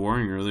Kahale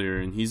Warring earlier,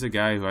 and he's a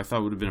guy who I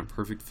thought would have been a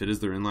perfect fit as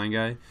their inline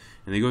guy.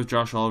 And they go with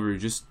Josh Oliver, who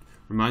just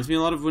reminds me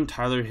a lot of when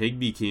Tyler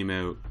Higbee came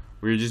out,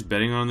 where you're just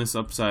betting on this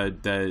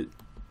upside that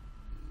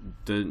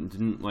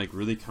didn't like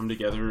really come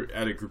together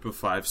at a group of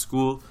 5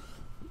 school.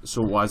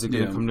 So why is it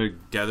going to come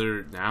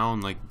together now?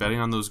 And like betting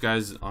on those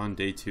guys on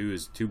day 2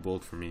 is too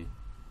bold for me.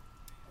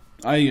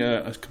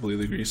 I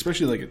completely agree,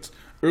 especially like it's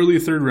early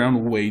 3rd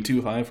round, way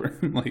too high for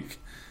like.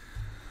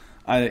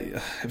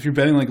 If you're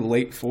betting like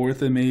late 4th,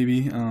 then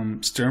maybe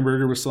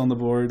Sternberger was still on the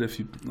board. If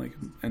you like,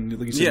 and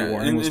like you said,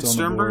 Warren was still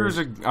on the board.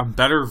 Sternberger's a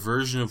better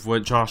version of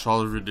what Josh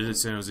Oliver did at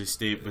San Jose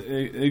State, but.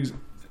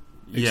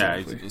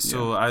 Exactly. Yeah,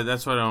 so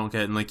that's what I don't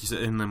get. And like you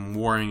said, and then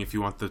Warring, if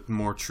you want the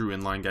more true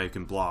inline guy who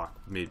can block,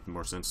 made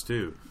more sense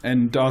too.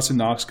 And Dawson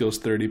Knox goes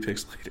 30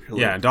 picks later.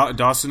 Like,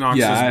 Dawson Knox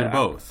is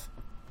both.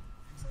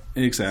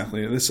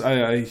 Exactly.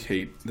 I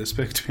hate this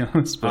pick, to be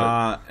honest.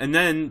 But. And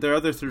then their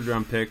other 3rd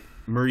round pick,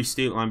 Murray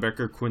State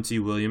linebacker Quincy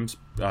Williams,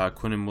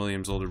 Quinnen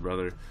Williams' older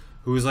brother,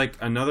 who was like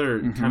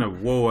another kind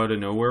of out of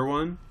nowhere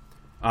one.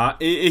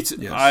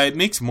 It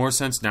makes more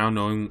sense now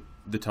knowing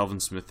the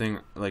Telvin Smith thing.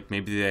 Like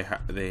maybe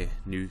they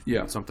knew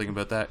something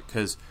about that,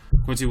 because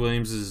Quincy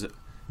Williams is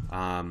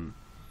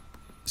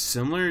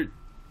similar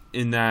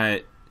in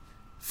that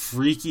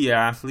freaky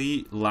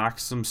athlete,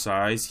 lacks some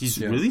size. He's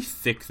really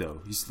thick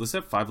though. He's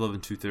listed at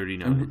 5'11",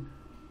 239.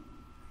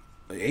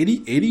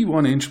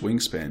 81-inch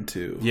wingspan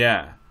too.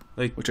 Yeah.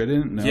 Like, which I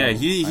didn't know. Yeah,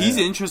 he's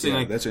interesting.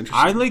 Like, that's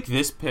interesting. I like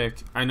this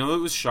pick. I know it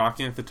was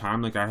shocking at the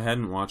time. Like, I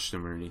hadn't watched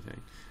him or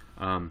anything.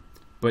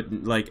 But,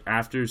 like,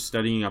 after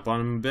studying up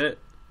on him a bit,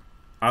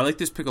 I like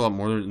this pick a lot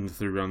more in the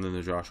 3rd round than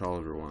the Josh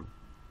Oliver one.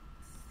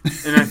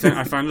 And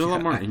I find it a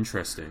lot more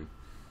interesting.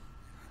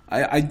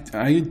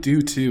 I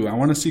do, too. I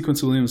want to see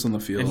Quincy Williams on the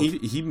field. And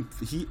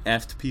he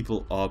effed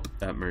people up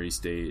at Murray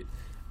State.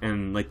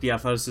 And, like, the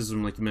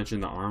athleticism, like you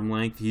mentioned, the arm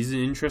length. He's an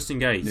interesting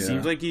guy. He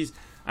seems like he's...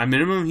 At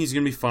minimum, he's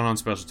going to be fun on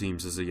special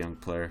teams as a young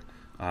player.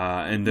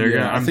 And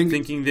I'm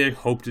thinking they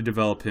hope to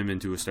develop him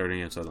into a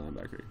starting outside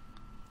linebacker.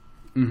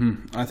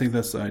 I think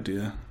that's the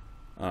idea.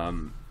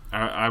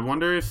 I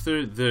wonder if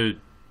the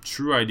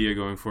true idea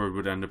going forward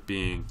would end up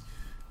being,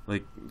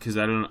 like, because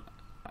I don't,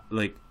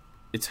 like,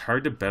 it's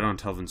hard to bet on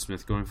Telvin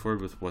Smith going forward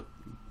with what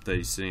that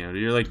he's sitting out.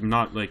 You're, like,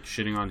 not, like,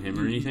 shitting on him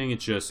or anything.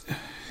 It's just,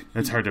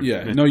 it's hard to...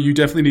 Yeah, no, you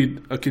definitely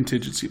need a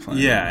contingency plan.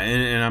 Yeah,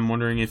 and I'm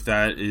wondering if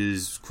that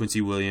is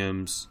Quincy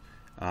Williams...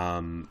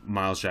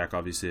 Miles Jack,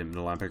 obviously, a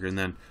middle linebacker, and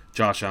then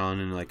Josh Allen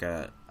in like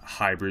a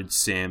hybrid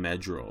Sam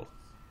edge role.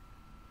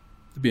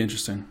 It'd be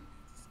interesting.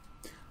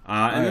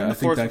 And then I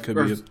think that could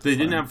be. They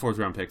didn't have a 4th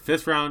round pick.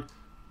 5th round,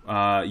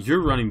 your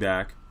running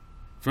back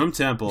from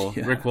Temple,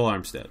 Rick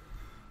Armstead.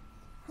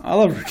 I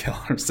love Rick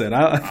Armstead.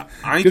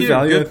 I good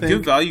value. I think.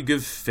 Good value,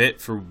 good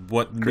fit for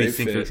what we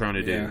think they're trying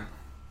to do. Yeah.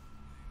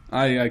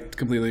 I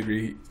completely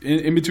agree.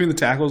 In between the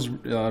tackles,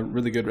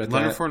 really good.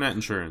 Leonard Fournette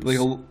insurance.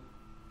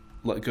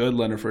 Good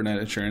Leonard Fournette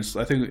insurance.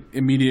 I think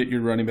immediate your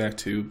running back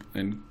 2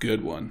 and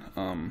good one.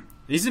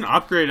 He's an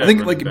upgrade at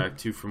running back,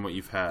 too, from what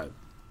you've had.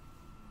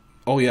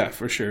 Oh, yeah,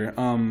 for sure.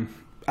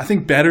 I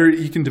think better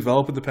he can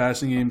develop with the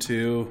passing game,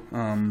 too,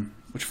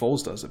 which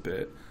Foles does a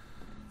bit.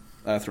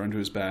 Thrown to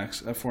his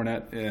backs.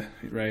 Fournette, yeah,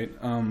 right.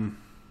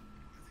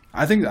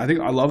 I think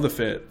I love the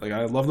fit. Like,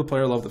 I love the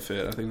player, I love the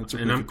fit. I think that's a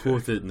and I'm cool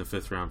with it in the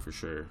 5th round for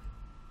sure.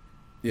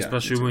 Yeah,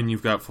 especially when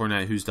you've got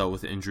Fournette, who's dealt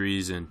with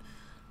injuries and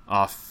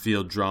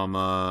off-field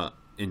drama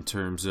in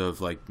terms of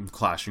like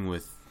clashing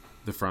with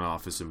the front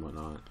office and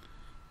whatnot.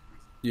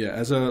 Yeah,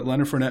 as a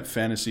Leonard Fournette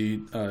fantasy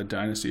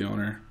dynasty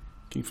owner,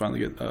 can you finally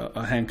get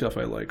a handcuff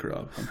I like,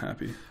 Rob? I'm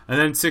happy. And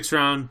then 6th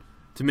round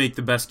to make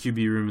the best QB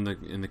room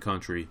in the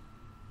country,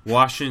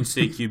 Washington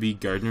State QB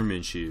Gardner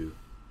Minshew.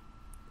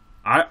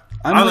 I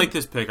like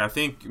this pick. I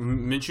think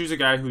Minshew's a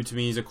guy who, to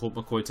me, is a Colt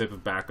McCoy type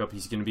of backup.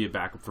 He's going to be a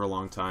backup for a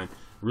long time.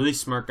 Really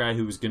smart guy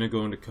who was going to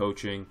go into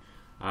coaching.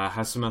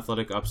 Has some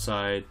athletic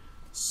upside.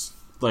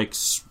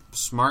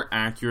 Smart,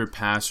 accurate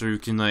passer who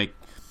can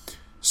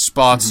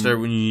spot start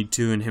when you need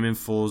to. And him and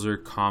Foles are a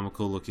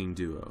comical looking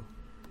duo.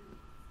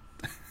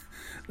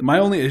 My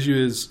only issue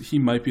is he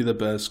might be the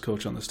best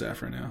coach on the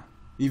staff right now.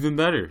 Even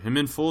better, him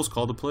and Foles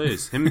call the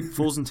plays. Him and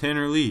Foles and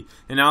Tanner Lee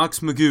and Alex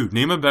Magoo.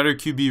 Name a better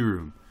QB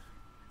room.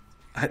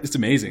 It's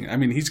amazing. I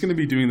mean, he's going to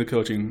be doing the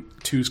coaching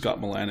to Scott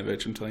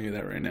Milanovich. I'm telling you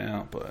that right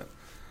now. But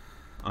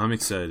I'm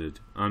excited.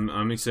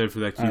 I'm excited for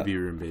that QB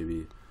room,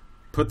 baby.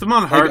 Put them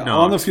on hard knocks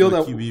on the field.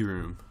 QB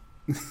room.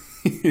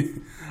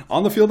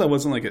 On the field, I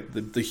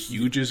wasn't the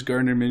hugest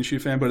Gardner Minshew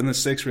fan, but in the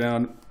 6th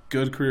round,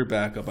 good career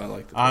backup. I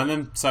liked it. And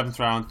then 7th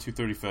round,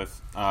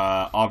 235th,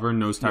 Auburn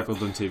nose tackle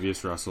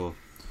Dontavius Russell.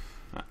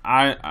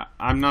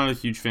 I'm not a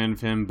huge fan of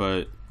him,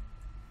 but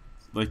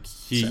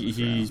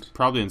he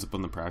probably ends up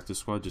on the practice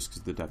squad just because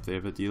of the depth they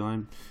have at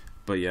D-line.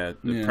 But yeah,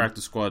 the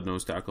practice squad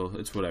nose tackle,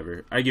 it's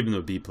whatever. I give him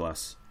a B+.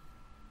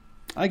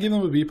 I give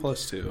him a B+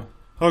 too.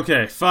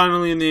 Okay,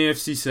 finally in the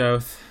AFC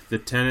South, the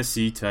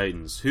Tennessee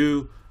Titans,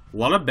 who a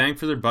lot of bang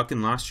for their buck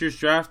in last year's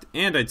draft,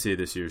 and I'd say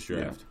this year's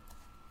draft.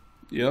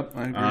 Yep,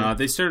 I agree.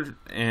 They started,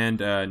 and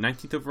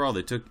 19th overall,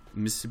 they took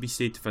Mississippi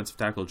State defensive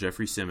tackle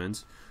Jeffrey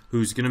Simmons,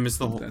 who's going to miss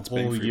the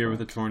whole year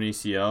with a torn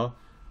ACL.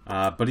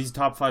 But he's a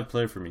top 5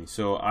 player for me.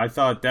 So I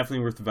thought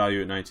definitely worth the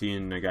value at 19,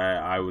 and a guy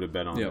I would have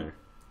bet on there.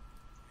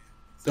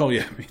 Oh,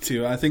 yeah, me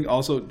too. I think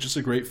also just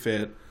a great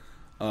fit.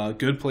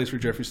 Good place for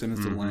Jeffrey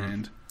Simmons to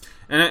land.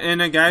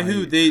 And a guy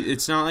who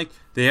it's not like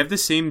they have the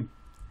same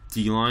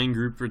D-line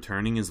group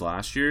returning as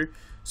last year.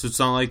 So it's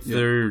not like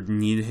they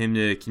need him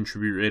to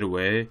contribute right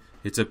away.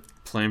 It's a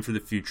plan for the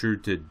future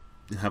to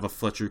have a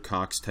Fletcher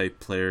Cox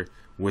type player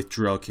with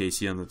Jarrell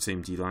Casey on the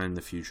same D-line in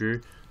the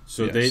future.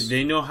 So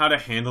they know how to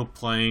handle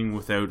playing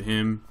without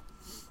him.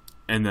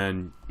 And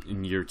then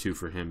in year 2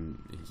 for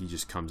him, he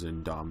just comes in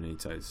and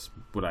dominates, is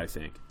what I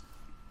think.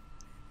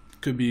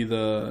 Could be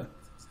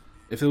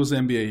if it was the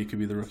NBA, he could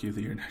be the rookie of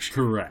the year next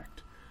year.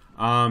 Correct.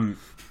 I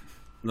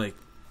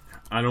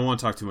don't want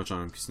to talk too much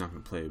on him because he's not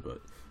going to play,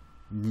 but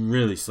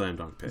really slam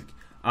dunk pick.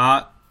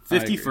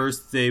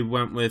 51st, they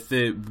went with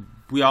it.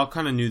 We all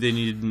kind of knew they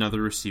needed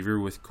another receiver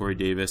with Corey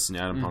Davis and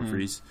Adam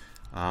Humphries.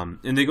 And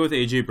they go with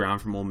A.J. Brown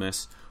from Ole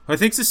Miss, who I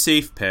think is a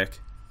safe pick.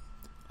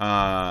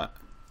 Yeah,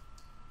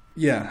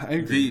 I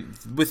agree.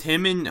 With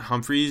him and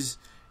Humphries,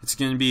 it's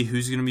going to be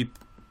who's going to be...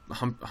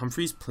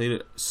 Humphries played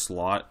a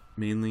slot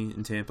mainly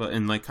in Tampa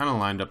and kind of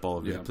lined up all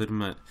of it. He played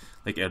him at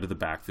out of the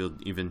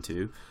backfield even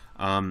too.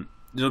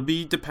 It'll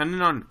be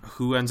dependent on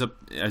who ends up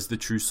as the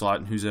true slot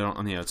and who's out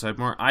on the outside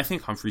more. I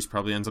think Humphries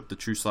probably ends up the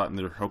true slot, and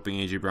they're hoping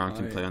A.J. Brown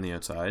can play on the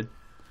outside.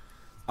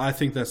 I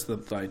think that's the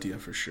idea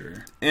for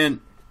sure. And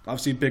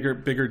obviously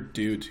bigger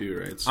dude too,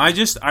 right? So.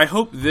 I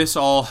hope this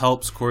all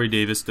helps Corey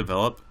Davis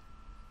develop.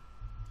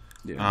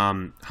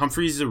 Yeah.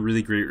 Humphries is a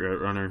really great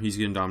route runner. He's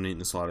going to dominate in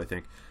the slot, I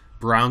think.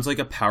 Brown's like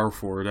a power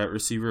forward at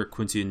receiver, a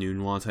Quincy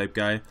Enunwa type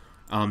guy.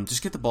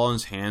 Just get the ball in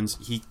his hands.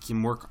 He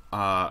can work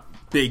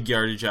big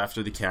yardage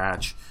after the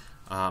catch.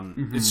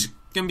 It's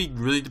going to be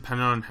really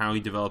dependent on how he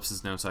develops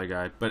as an outside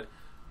guy. But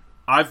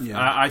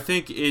I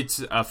think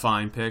it's a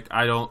fine pick.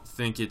 I don't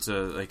think it's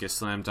a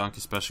slam dunk,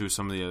 especially with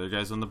some of the other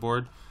guys on the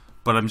board.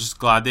 But I'm just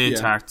glad they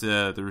attacked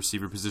the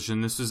receiver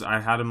position. I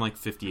had him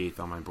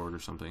 58th on my board or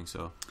something.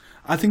 So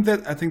I think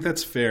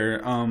that's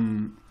fair. I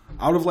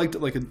would have liked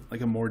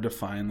a more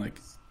defined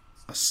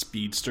a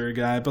speedster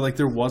guy, but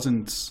there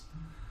wasn't.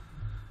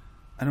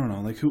 I don't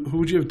know. Who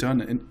would you have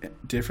done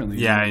differently?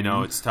 Yeah, I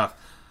know it's tough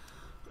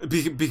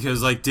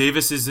because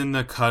Davis is in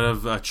the cut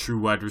of a true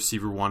wide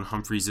receiver 1.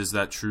 Humphries is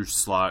that true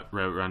slot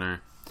route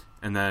runner,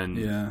 and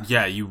then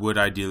you would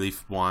ideally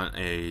want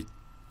a.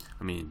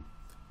 I mean,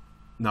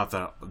 not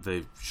that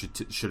they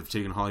should have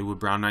taken Hollywood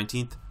Brown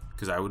 19th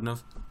because I wouldn't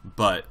have,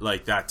 but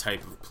that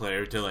type of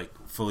player to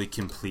fully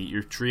complete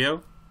your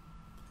trio.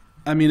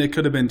 I mean, it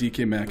could have been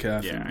DK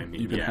Metcalf.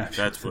 Yeah,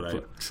 that's what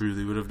I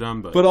truly would have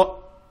done. But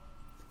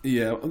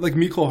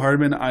Mecole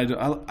Hardman,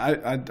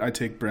 I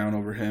take Brown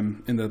over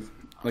him in the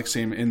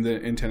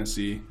in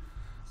Tennessee.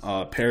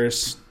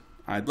 Paris,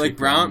 I'd take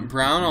Brown.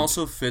 Brown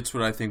also fits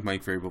what I think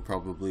Mike Vrabel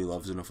probably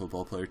loves in a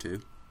football player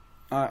too.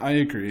 I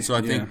agree. So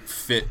I think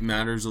fit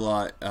matters a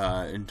lot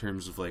in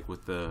terms of like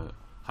with the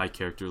high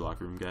character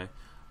locker room guy.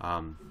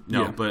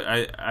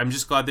 But I'm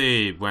just glad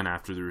they went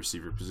after the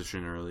receiver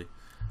position early.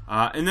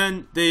 And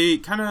then we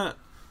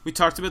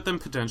talked about them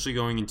potentially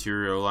going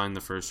interior O-line in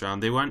the first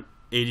round. They went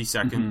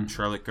 82nd,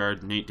 Charlotte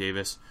guard, Nate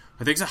Davis.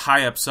 I think he's a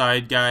high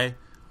upside guy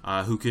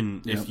who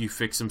can, if you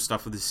fix some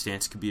stuff with his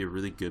stance, could be a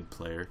really good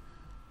player.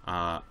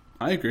 I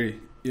agree,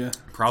 yeah.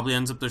 Probably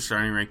ends up their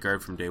starting right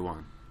guard from day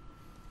one.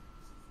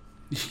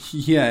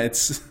 Yeah,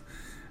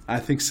 I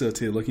think so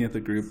too, looking at the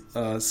group.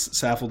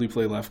 Saffold,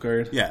 play left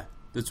guard. Yeah,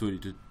 that's what he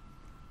did.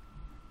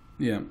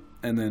 Yeah,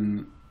 and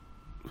then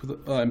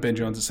and Ben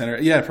Jones at center.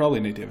 Yeah, probably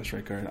Nate Davis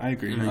right guard. I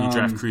agree. And then you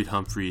draft Creed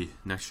Humphrey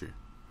next year.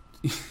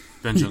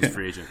 Ben Jones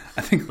free agent.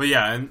 I think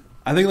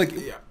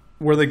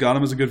where they got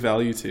him is a good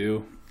value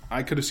too.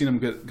 I could have seen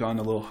him gone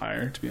a little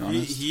higher, to be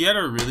honest. He had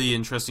a really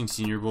interesting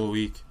Senior Bowl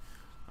week.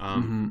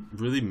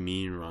 Really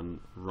mean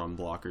run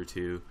blocker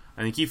too.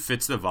 I think he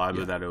fits the vibe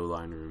of that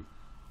O-line room.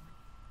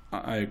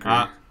 I agree.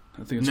 I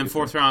think and then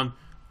fourth round,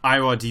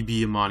 Iowa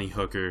DB Amani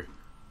Hooker,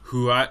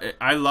 who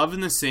I love in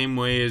the same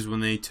way as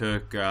when they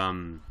took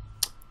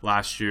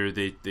last year.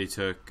 They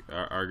took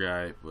our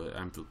guy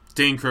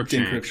Dane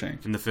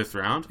Cruikshank in the fifth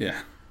round. Yeah,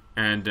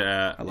 and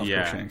I love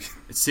Cruikshank.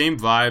 Same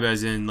vibe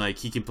as in like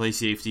he can play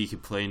safety, he can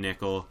play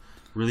nickel.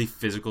 Really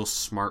physical,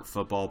 smart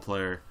football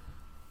player.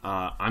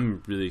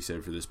 I'm really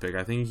excited for this pick.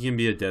 I think he can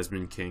be a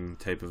Desmond King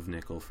type of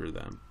nickel for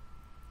them.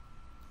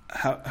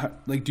 How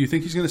do you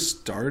think he's going to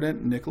start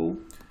at nickel?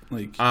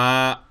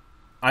 I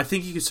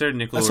think he could start at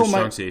nickel or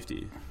strong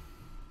safety.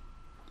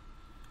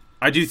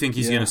 I do think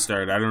he's going to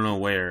start. I don't know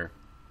where.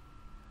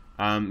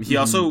 He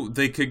also,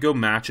 they could go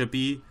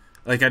matchup-y.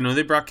 Like, I know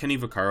they brought Kenny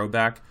Vaccaro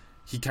back.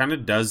 He kind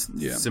of does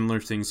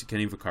similar things to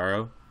Kenny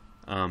Vaccaro,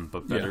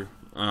 but better.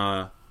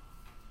 Yeah.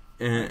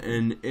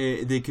 And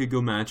they could go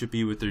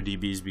matchup-y with their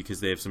DBs because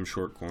they have some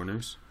short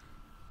corners.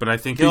 But I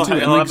think he'll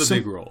have a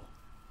big role.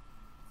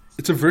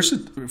 It's a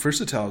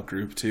versatile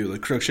group, too.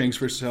 Like, Cruikshank's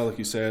versatile, like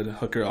you said.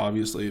 Hooker,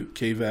 obviously.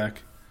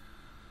 K-Vac.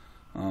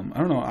 I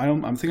don't know. I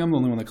think I'm the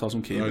only one that calls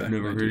him K-Vac. I've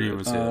never heard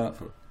anyone say that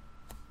before.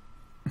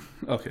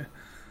 Okay.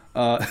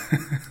 And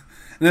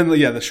then,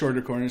 the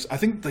shorter corners. I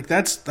think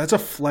that's a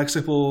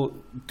flexible,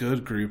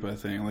 good group, I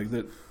think. Like,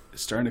 that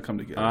it's starting to come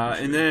together.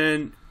 And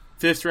then...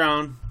 fifth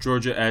round,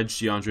 Georgia edge,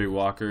 DeAndre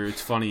Walker.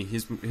 It's funny,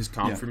 his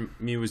comp for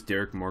me was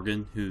Derek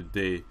Morgan, who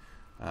they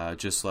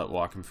just let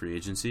walk in free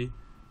agency.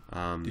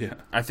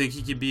 I think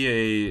he could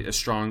be a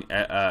strong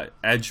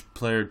edge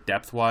player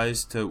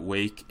depth-wise to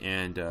Wake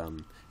and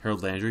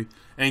Harold Landry.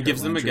 And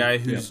gives them a guy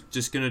who's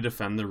just going to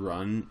defend the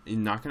run. He's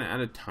not going to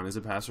add a ton as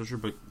a pass rusher,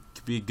 but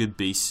could be a good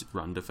base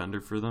run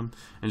defender for them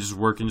and just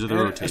work into the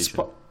rotation.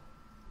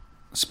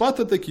 A spot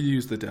that they could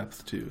use the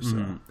depth, too.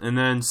 So. And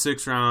then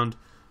sixth round...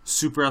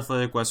 super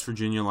athletic West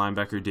Virginia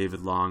linebacker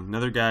David Long.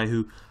 Another guy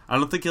who I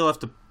don't think he'll have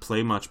to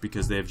play much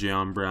because they have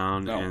Jayon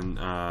Brown and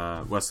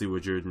Wesley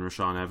Woodyard and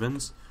Rashawn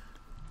Evans.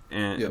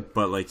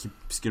 But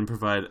he's going to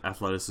provide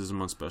athleticism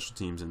on special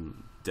teams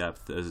and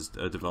depth as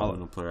a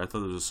developmental player. I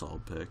thought it was a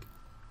solid pick.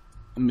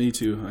 Me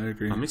too. I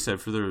agree. I'm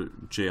excited for their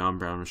Jayon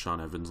Brown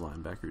Rashawn Evans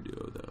linebacker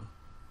duo though.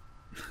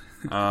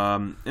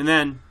 And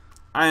then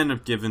I end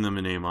up giving them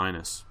an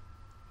A-.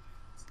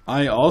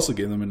 I also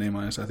gave them an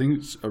A-. I think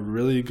it's a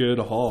really good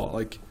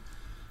haul.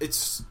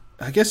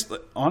 I guess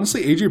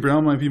honestly, AJ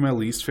Brown might be my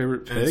least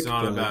favorite pick. It's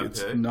not a bad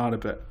pick.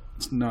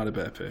 It's not a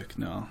bad pick.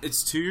 No,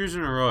 it's 2 years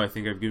in a row. I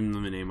think I've given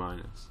them an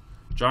A-.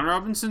 John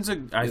Robinson's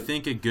I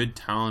think a good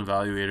talent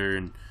evaluator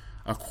and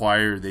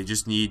acquirer. They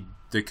just need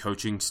the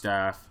coaching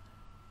staff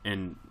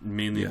and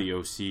mainly the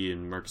OC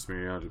and Marcus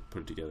Mariota to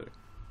put it together.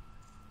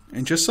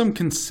 And just some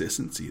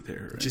consistency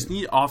there. Right? Just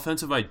need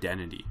offensive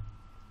identity.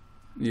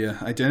 Yeah,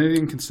 identity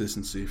and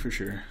consistency for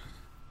sure.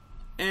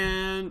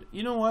 And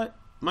you know what?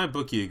 My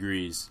bookie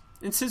agrees.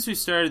 And since we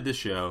started this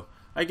show,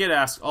 I get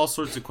asked all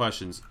sorts of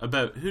questions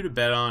about who to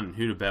bet on and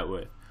who to bet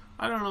with.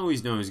 I don't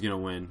always know who's going to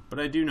win, but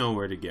I do know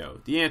where to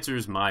go. The answer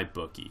is my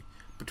bookie.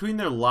 Between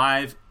their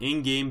live,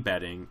 in-game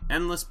betting,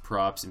 endless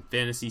props, and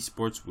fantasy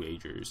sports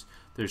wagers,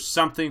 there's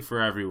something for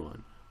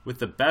everyone. With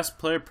the best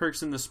player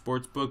perks in the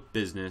sportsbook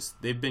business,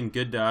 they've been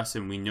good to us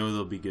and we know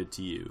they'll be good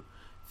to you.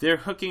 They're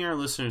hooking our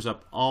listeners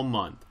up all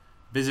month.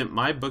 Visit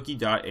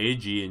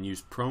mybookie.ag and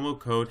use promo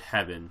code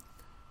HEAVEN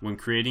when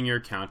creating your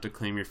account to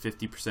claim your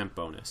 50%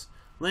 bonus.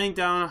 Laying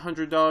down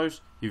 $100,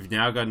 you've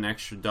now got an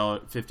extra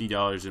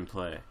 $50 in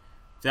play.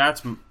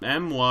 That's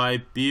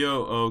mybookie.ag,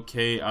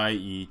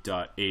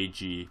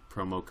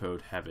 promo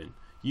code HEAVEN.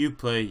 You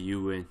play,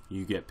 you win,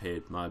 you get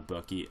paid, my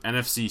bookie.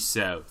 NFC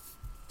South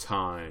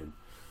time.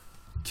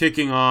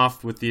 Kicking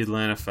off with the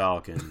Atlanta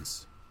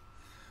Falcons.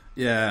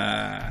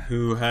 Yeah.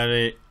 Who had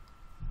a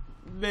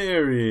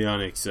very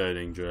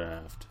unexciting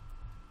draft.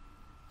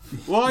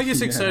 Well, I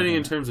guess exciting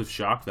in terms of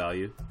shock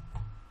value.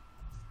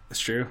 That's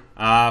true.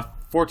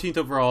 14th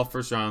overall,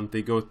 first round,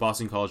 they go with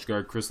Boston College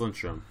guard Chris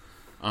Lindstrom.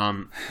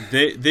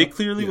 They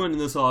clearly went in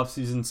this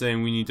offseason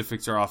saying we need to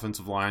fix our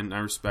offensive line. I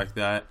respect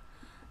that.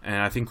 And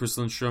I think Chris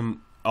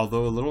Lindstrom,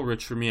 although a little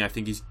rich for me, I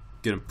think he's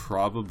gonna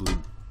probably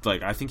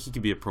I think he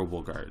could be a Pro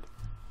Bowl guard.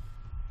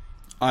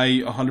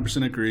 I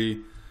 100%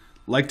 agree.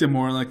 Liked him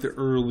more in the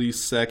early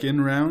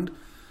second round,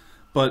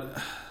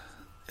 but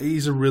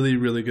he's a really,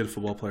 really good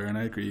football player, and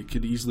I agree. He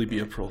could easily be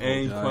a Pro Bowl guy.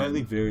 And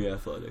quietly very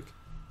athletic.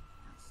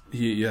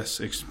 Yes,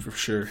 for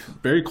sure.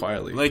 Very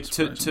quietly.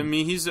 To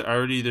me, he's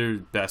already their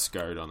best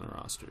guard on the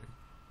roster.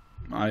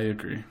 I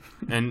agree.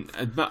 And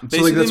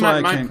basically, that's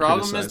why my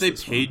problem is they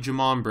paid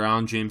Jamon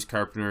Brown, James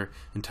Carpenter,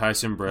 and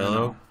Tyson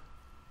Brelo,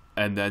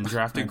 and then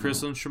drafted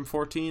Chris Lindstrom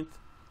 14th.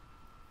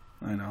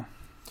 I know.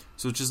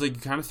 So it's just you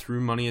kind of threw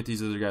money at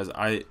these other guys.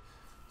 I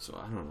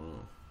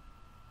don't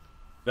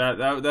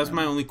know. That's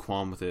my only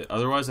qualm with it.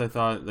 Otherwise, I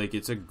thought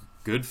it's a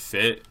good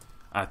fit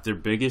at their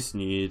biggest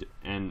need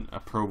and a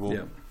Pro Bowl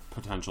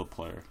potential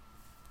player.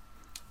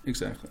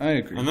 Exactly, I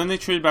agree. And then they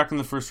traded back in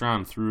the first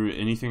round, threw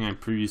anything I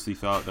previously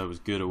thought that was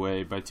good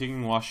away by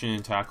taking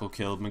Washington tackle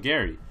Caleb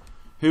McGarry,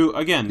 who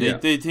again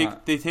they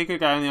take a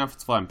guy on the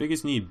offensive line,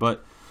 biggest need,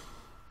 but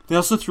they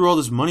also threw all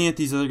this money at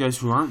these other guys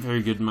who aren't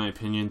very good in my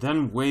opinion.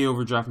 Then way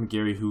overdraft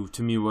McGarry, who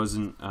to me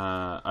wasn't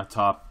a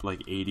top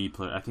 80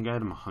 player. I think I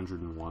had him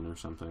 101 or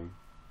something.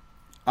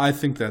 I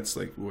think that's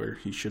where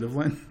he should have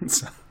went.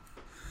 So,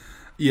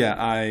 yeah,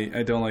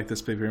 I don't like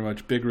this pick very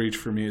much. Big reach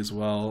for me as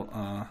well.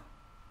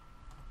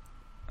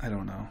 I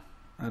don't know,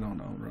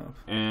 Rob.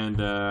 And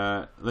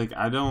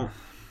I don't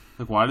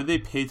why did they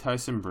pay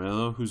Tyson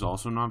Brelo, who's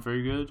also not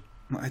very good?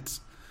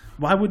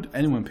 Why would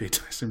anyone pay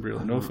Tyson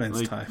Brelo? No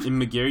offense, Ty.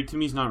 And McGarry to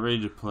me is not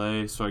ready to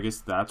play, so I guess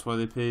that's why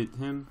they paid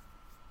him.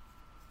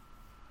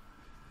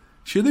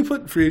 Should they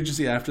put free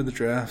agency after the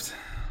draft?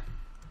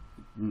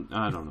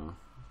 I don't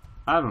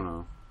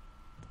know.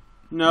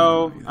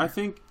 No, I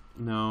think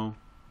no.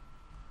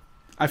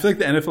 I feel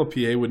the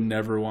NFLPA would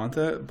never want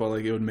that, but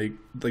it would make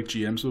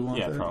GMs would want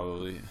that. Yeah,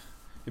 probably.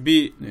 It'd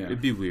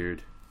be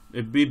weird.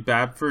 It'd be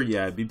bad for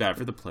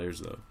the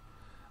players though.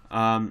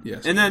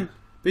 Yes. And then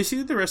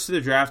basically the rest of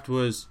the draft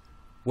was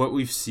what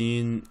we've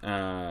seen.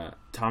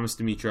 Thomas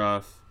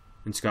Dimitroff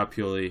and Scott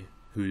Pioli,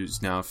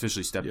 who's now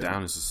officially stepped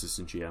down as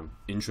assistant GM.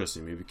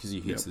 Interesting, maybe because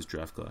he hates this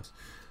draft class.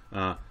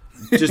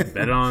 Just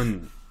bet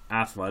on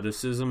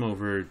athleticism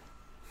over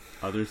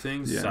other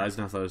things, size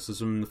and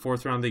athleticism. In the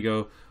fourth round, they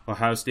go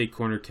Ohio State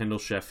corner Kendall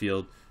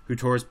Sheffield, who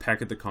tore his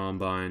pec at the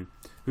combine,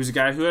 who's a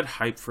guy who had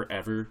hype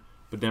forever,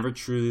 but never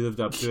truly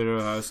lived up to it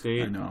at Ohio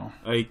State. I know.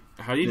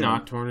 Had he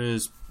not torn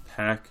his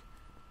pec,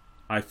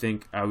 I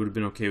think I would have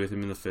been okay with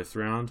him in the fifth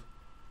round.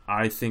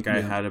 I think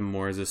I had him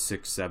more as a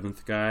 6th,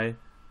 7th guy,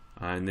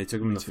 and they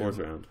took him in the fourth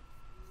round.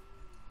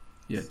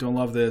 Yeah, don't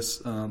love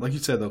this. Like you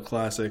said, though,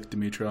 classic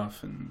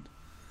Dimitroff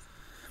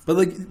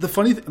But the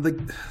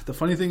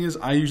funny thing is,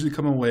 I usually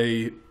come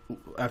away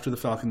after the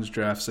Falcons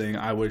draft saying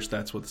I wish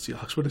that's what the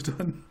Seahawks would have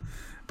done,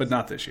 but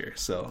not this year.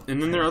 So,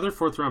 and then their other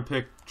 4th round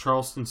pick,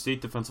 Charleston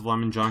State defensive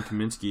lineman John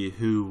Kaminsky,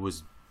 who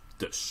was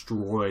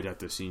destroyed at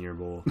the Senior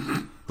Bowl,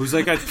 who's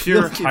a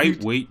pure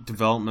height, weight,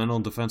 developmental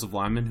defensive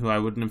lineman who I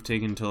wouldn't have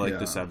taken until the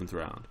 7th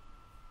round.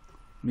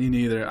 Me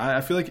neither.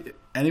 I feel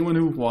anyone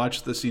who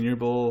watched the Senior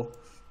Bowl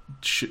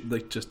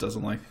just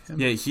doesn't like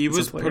him. Yeah, he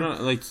was put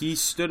on he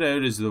stood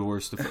out as the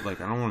worst. I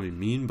don't want to be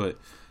mean, but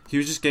he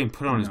was just getting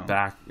put on his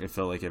back. It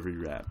felt like every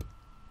rep.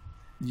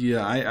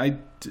 Yeah, I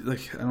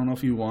don't know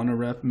if he won a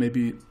rep,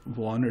 maybe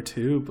 1 or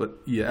 2, but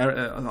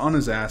on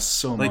his ass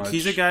so much.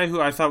 He's a guy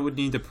who I thought would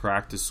need the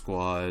practice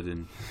squad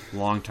and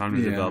long time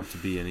to develop to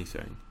be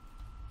anything.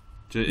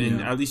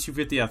 And at least you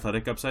fit the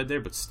athletic upside there,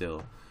 but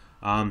still.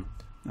 Then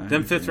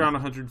 5th round,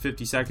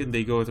 152nd,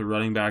 they go with a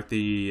running back.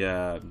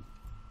 The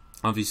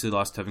obviously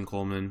lost Tevin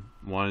Coleman,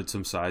 wanted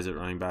some size at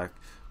running back.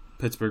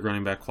 Pittsburgh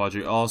running back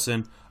Quadri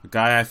Allison, a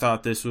guy I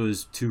thought this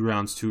was 2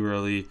 rounds too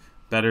early.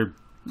 Better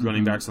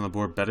running backs on the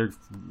board, better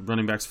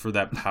running backs for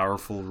that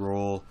powerful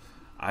role.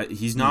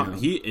 He's not.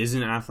 He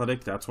isn't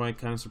athletic. That's why it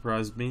kind of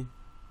surprised me.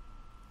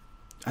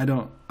 I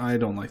don't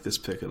like this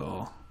pick at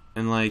all.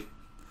 And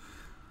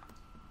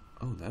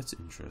oh, that's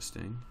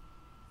interesting.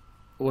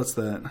 What's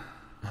that?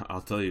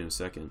 I'll tell you in a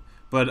second.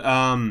 But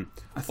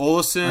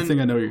Olsen. I think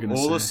I know what you're going to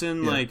say.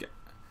 Olsen,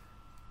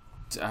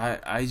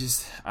 I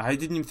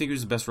didn't even think he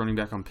was the best running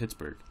back on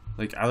Pittsburgh.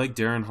 I like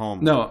Darren Hall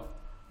more. No,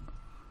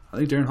 I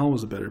think Darren Hall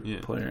was a better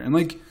player. And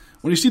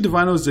when you see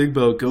Divino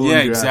Zigbo go,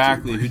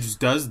 exactly, who just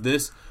does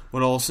this,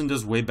 what Olsen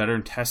does way better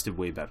and tested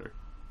way better.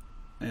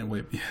 And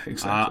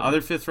exactly. Other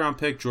 5th round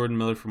pick, Jordan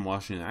Miller from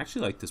Washington. I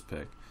actually like this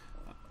pick.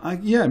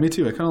 Me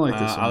too. I kind of like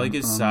this one. I like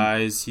his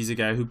size. He's a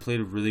guy who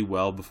played really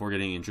well before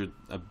getting injured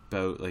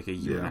about a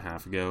year and a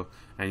half ago,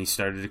 and he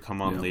started to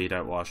come on late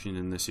at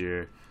Washington this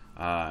year.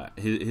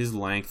 His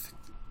length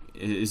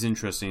is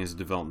interesting as a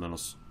developmental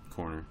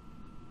corner.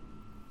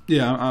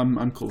 Yeah,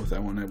 I'm cool with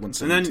that one.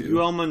 And then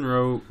UL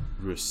Monroe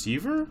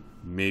receiver?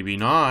 Maybe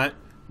not.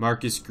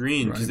 Marcus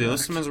Green, because they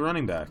list him as a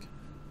running back.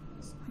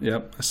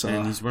 Yep, I saw.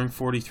 And he's wearing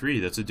 43.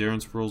 That's a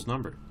Darren Sproles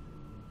number.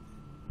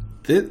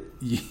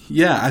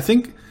 I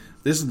think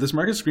this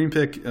Marcus Green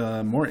pick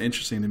more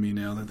interesting to me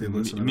now that they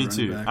listed him as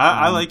a running back.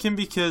 I like him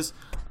because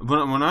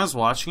When I was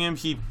watching him,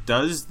 he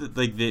does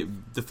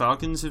the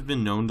Falcons have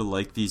been known to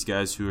like these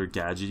guys who are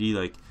gadgety,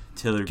 like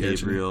Taylor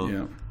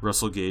Gabriel,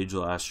 Russell Gage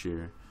last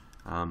year.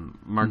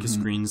 Marcus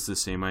Green's the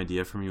same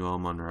idea from UL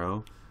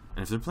Monroe.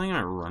 And if they're playing him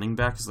at running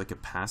back as like a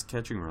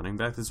pass-catching running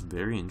back, that's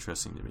very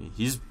interesting to me.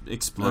 He's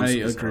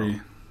explosive. I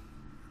agree.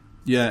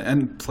 Yeah,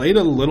 and played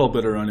a little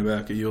bit of running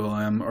back at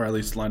ULM, or at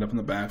least lined up in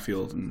the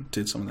backfield and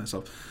did some of that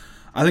stuff.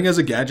 I think as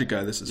a gadget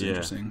guy, this is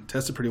interesting.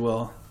 Tested pretty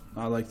well.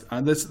 I like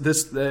this.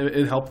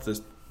 It helped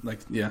this.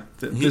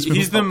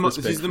 He's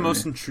the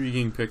most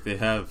intriguing pick they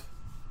have.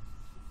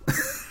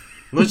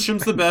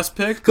 Lidstrom's the best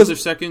pick because their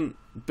second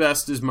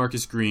best is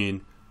Marcus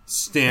Green.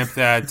 Stamp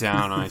that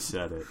down. I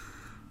said it.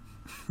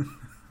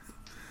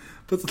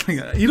 But the thing,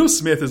 Ito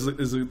Smith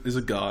is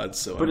a god.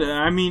 So, but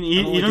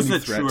Ito's the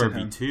true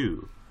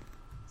RB2.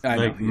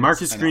 Like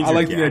Marcus Green's I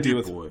like the idea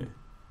with boy.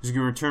 He's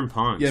gonna return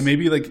punts. Yeah,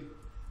 maybe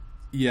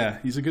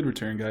he's a good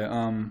return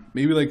guy.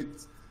 Maybe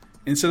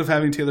instead of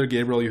having Taylor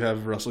Gabriel, you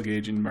have Russell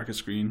Gage and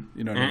Marcus Green.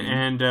 You know what I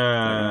mean?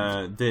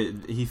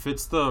 And he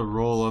fits the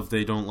role of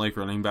they don't like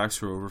running backs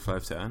who are over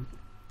 5'10".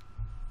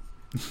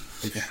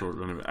 Short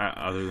running back,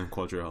 other than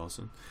Quadri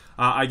Allison.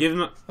 I give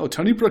him.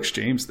 Tony Brooks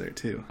James there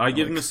too. I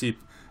give him a C.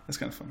 That's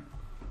kind of fun.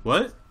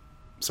 What?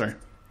 Sorry,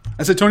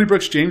 I said Tony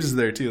Brooks James is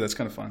there too. That's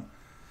kind of fun.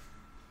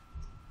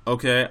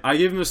 Okay, I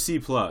give him a C+.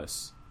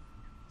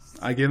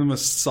 I gave him a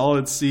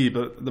solid C,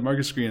 but the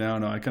Marcus Green, I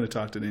don't know. I kind of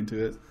talked it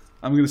into it.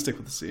 I'm going to stick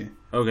with the C.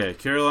 Okay,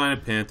 Carolina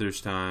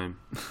Panthers time.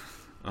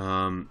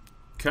 Kind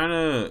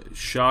of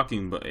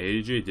shocking, but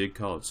AJ did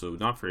call it, so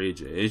not for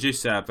AJ. AJ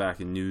sat back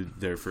and knew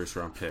their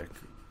first-round pick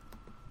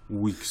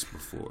weeks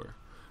before.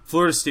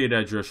 Florida State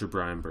edge rusher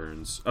Brian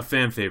Burns, a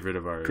fan favorite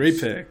of ours.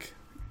 Great pick.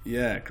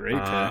 Yeah, great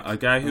pick. A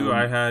guy who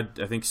I had,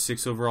 I think,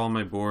 6 overall on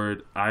my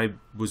board. I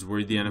was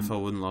worried the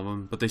NFL wouldn't love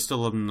him, but they still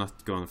love him enough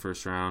to go in the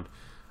first round.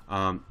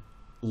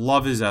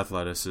 Love his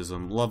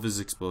athleticism, love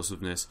his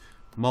explosiveness,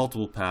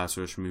 multiple pass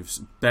rush moves,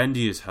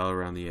 bendy as hell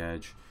around the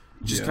edge.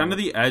 Just kind of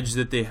the edge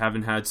that they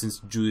haven't had since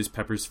Julius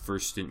Pepper's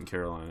first stint in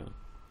Carolina.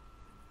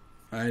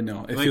 I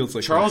know. It feels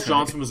like Charles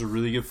Johnson was a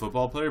really good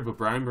football player, but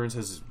Brian Burns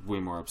has way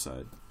more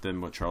upside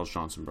than what Charles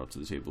Johnson brought to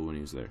the table when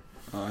he was there.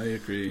 I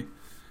agree.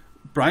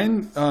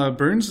 Brian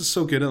Burns is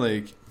so good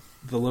at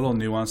the little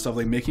nuanced stuff,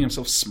 making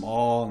himself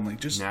small and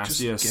just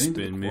nasty just getting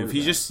spin move.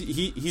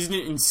 He's an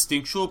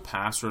instinctual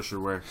pass rusher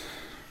where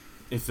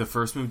if the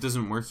first move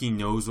doesn't work, he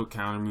knows what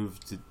counter move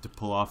to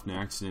pull off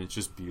next, and it's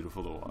just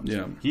beautiful to watch.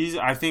 Yeah, he's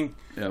I think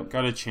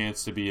got a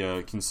chance to be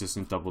a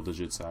consistent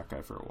double-digit sack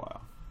guy for a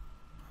while.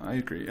 I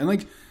agree,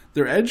 and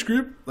their edge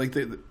group,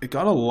 it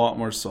got a lot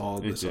more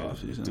solid this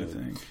offseason, I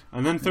think.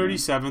 And then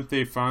 37th,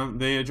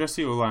 they addressed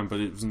the O-line, but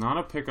it was not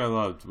a pick I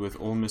loved with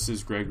Ole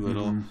Miss's Greg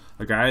Little,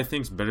 a guy I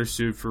think is better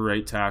suited for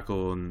right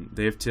tackle, and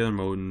they have Taylor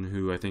Moton,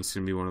 who I think is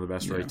going to be one of the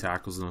best right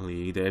tackles in the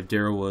league. They have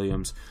Darrell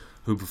Williams,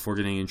 who before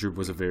getting injured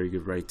was a very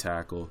good right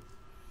tackle.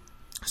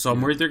 So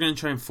I'm worried they're going to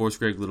try and force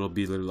Greg Little to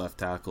be their left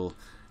tackle,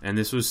 and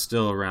this was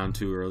still a round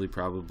too early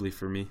probably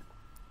for me.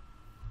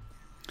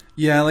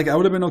 Yeah, I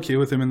would have been okay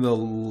with him in the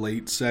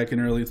late second,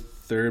 early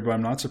third, but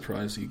I'm not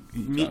surprised he got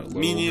a little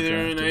Me neither,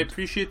 and I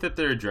appreciate that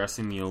they're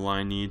addressing the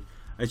O-line need.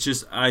 It's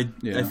just, I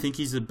think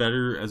he's a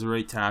better as a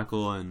right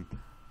tackle, and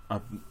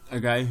a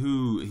guy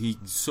who, he's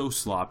so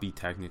sloppy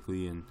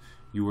technically, and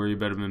you worry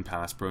about him in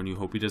pass pro, and you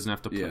hope he doesn't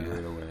have to play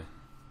right away.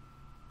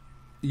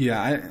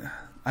 Yeah,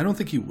 I don't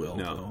think he will,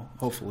 though,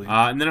 hopefully.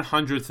 And then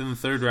 100th in the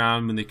third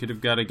round, when they could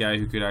have got a guy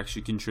who could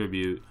actually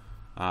contribute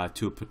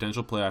to a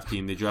potential playoff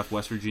team. They draft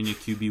West Virginia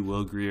QB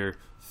Will Grier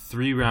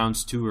 3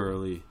 rounds too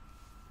early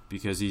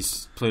because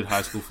he's played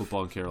high school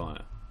football in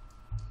Carolina.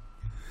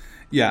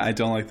 Yeah, I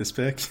don't like this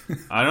pick.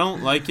 I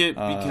don't like it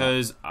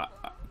because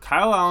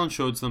Kyle Allen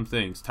showed some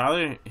things.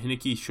 Tyler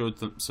Heineke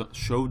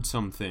showed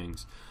some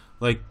things.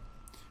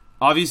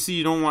 Obviously,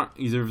 you don't want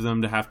either of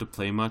them to have to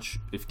play much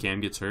if Cam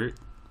gets hurt.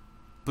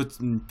 But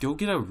go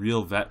get a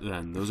real vet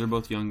then. Those are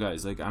both young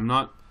guys. I'm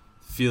not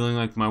feeling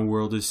like my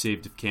world is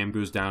saved if Cam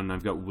goes down and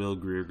I've got Will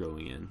Grier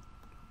going in.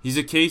 He's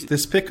a case.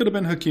 This pick could have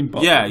been Hakeem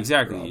Butler. Yeah,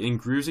 exactly. Rob. And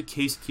Grier's a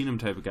Case Keenum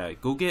type of guy.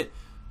 Go get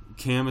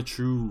Cam, a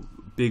true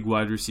big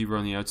wide receiver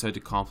on the outside to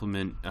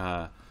complement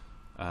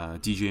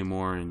DJ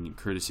Moore and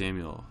Curtis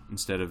Samuel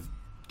instead of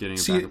getting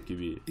a backup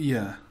QB.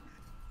 Yeah.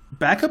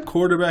 Backup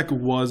quarterback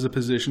was a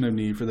position of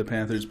need for the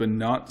Panthers, but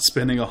not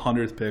spending a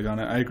 100th pick on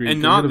it. I agree.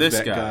 And not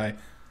this guy.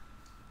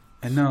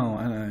 I know,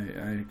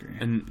 I agree.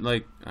 And,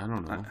 I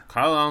don't know.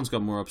 Kyle Allen's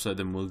got more upside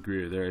than Will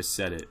Grier. There, I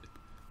said it.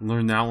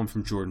 Learned that one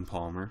from Jordan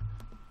Palmer.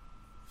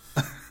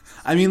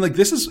 I mean,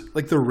 this is,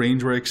 the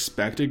range where I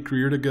expected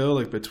Grier to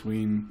go,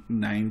 between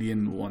 90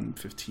 and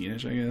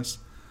 115-ish, I guess.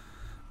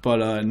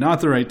 But not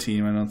the right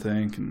team, I don't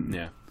think. And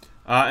yeah.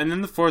 And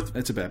then the fourth...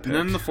 It's a bad pick. And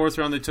then in the fourth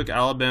round, they took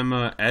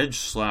Alabama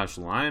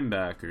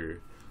edge/linebacker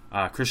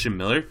Christian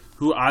Miller,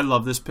 who I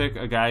love this pick,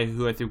 a guy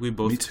who I think we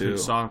both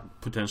saw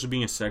potentially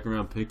being a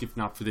second-round pick, if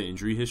not for the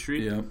injury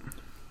history.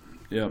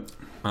 Yep.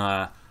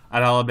 At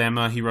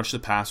Alabama, he rushed the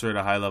passer at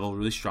a high level,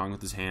 really strong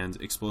with his hands,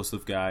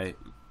 explosive guy,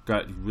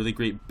 got really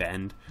great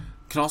bend,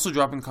 can also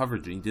drop in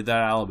coverage. And he did that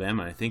at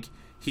Alabama. I think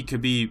he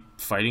could be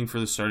fighting for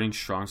the starting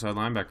strong side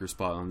linebacker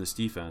spot on this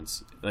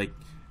defense. Like,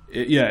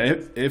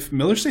 if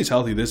Miller stays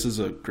healthy, this is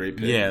a great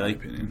pick. Yeah, in my like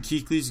opinion.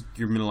 Kuechly's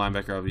your middle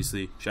linebacker,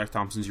 obviously. Shaq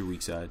Thompson's your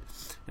weak side,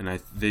 and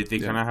they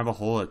kind of have a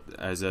hole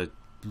as a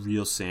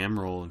real Sam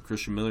role, and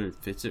Christian Miller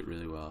fits it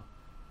really well.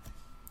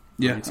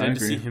 Yeah, I'm excited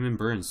to see him and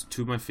Burns,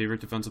 two of my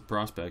favorite defensive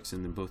prospects,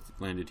 and they both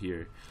landed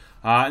here.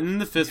 And in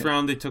the fifth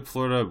round, they took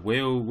Florida way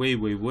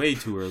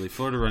too early.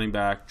 Florida running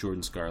back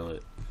Jordan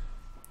Scarlett.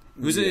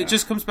 It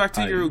just comes back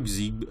to your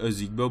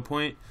Ozigbo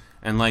point.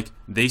 And, like,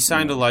 they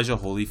signed Elijah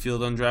Holyfield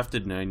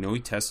undrafted, and I know he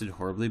tested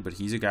horribly, but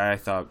he's a guy I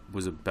thought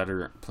was a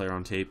better player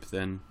on tape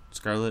than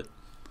Scarlett.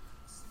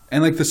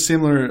 And, like, the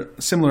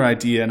similar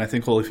idea, and I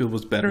think Holyfield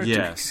was better at doing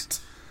it.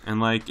 And,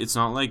 like, it's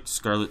not like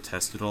Scarlett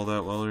tested all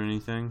that well or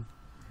anything.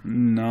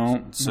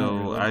 No.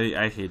 So really.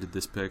 I hated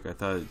this pick. I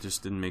thought it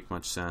just didn't make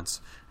much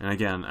sense. And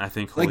again, I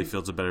think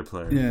Holyfield's a better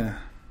player. Yeah.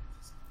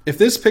 If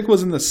this pick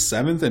was in the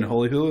 7th and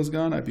Holyfield was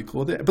gone, I'd be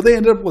cool with it. But they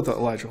ended up with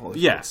Elijah Holyfield.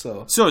 Yeah.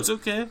 So it's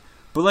okay.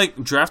 But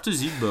like draft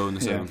Ozigbo in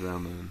the 7th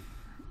round,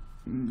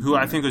 man. Who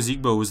I think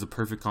Ozigbo was the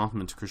perfect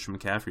complement to Christian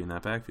McCaffrey in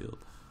that backfield.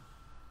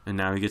 And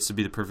now he gets to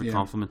be the perfect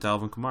complement to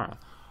Alvin Kamara.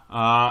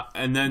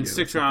 And then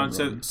 6th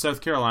round,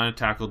 South Carolina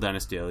tackle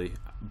Dennis Daly.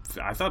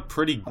 I thought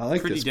pretty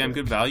damn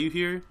good value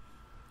here.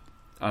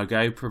 A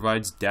guy who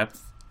provides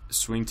depth,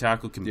 swing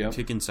tackle, can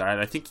kick inside.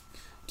 I think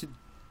he could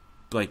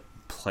like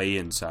play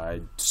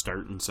inside,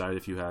 start inside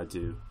if you had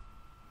to.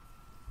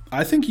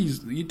 I think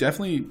he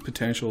definitely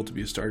potential to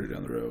be a starter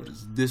down the road.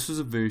 This was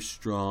a very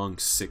strong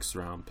 6th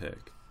round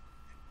pick.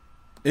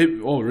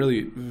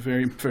 Really,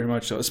 very very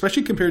much so.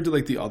 Especially compared to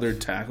like the other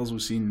tackles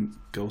we've seen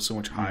go so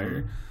much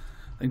higher.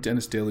 I think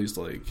Dennis Daly's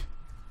like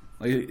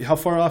how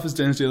far off is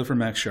Dennis Daly from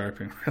Max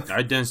Sharping? I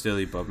had Dennis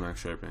Daly above Max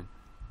Sharping.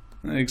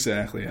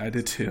 Exactly, I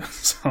did too.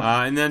 So.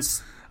 And then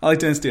I like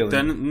Dennis Daly.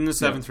 Then in the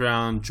 7th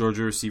round,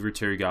 Georgia receiver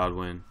Terry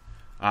Godwin.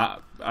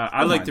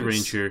 I like the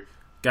range here.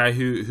 Guy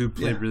who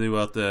played really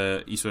well at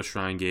the East-West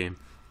Shrine game.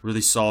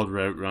 Really solid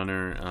route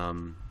runner.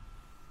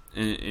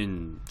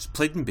 And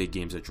played in big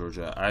games at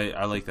Georgia.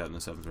 I like that in the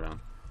 7th round.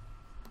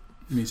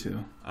 Me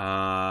too.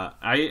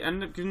 I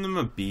ended up giving them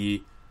a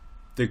B.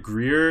 The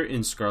Greer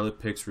and Scarlett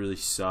picks really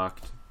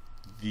sucked.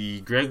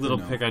 The Greg Little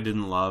pick I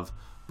didn't love.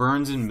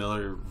 Burns and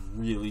Miller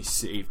really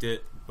saved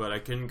it, but I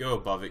couldn't go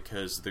above it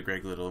because the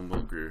Greg Little and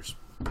Will Greer's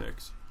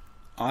picks.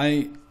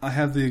 I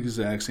have the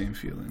exact same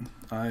feeling.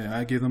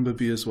 I gave them a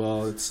B as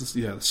well. It's just,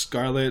 the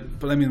Scarlett,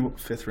 but I mean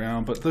 5th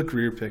round. But the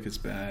Greer pick is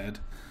bad.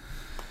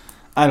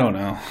 I don't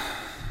know.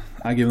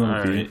 I give them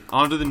a B. Right.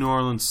 On to the New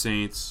Orleans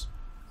Saints,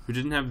 who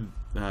didn't have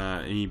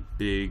any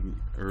big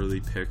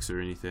early picks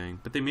or anything,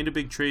 but they made a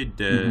big trade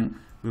to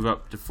move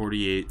up to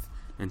 48th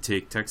and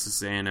take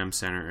Texas A&M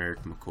center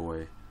Eric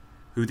McCoy,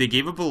 who they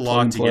gave up a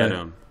lot to get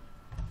him.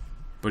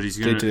 But he's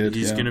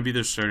gonna be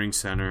their starting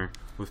center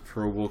with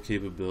Pro Bowl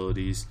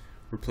capabilities.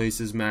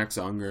 Replaces Max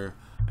Unger,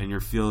 and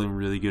you're feeling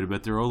really good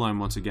about their O-line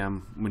once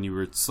again when you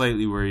were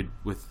slightly worried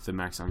with the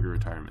Max Unger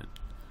retirement.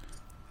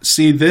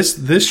 See,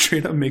 this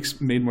trade-up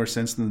made more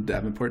sense than the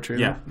Davenport trade-up.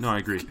 Yeah, no, I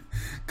agree.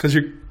 Because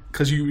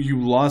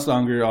you lost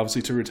Unger,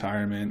 obviously, to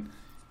retirement.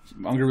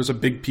 Unger was a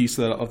big piece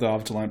of the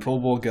offensive line. Pro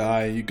Bowl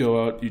guy. You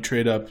go out, you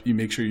trade up, you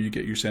make sure you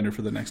get your center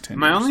for the next 10 years.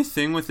 My only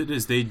thing with it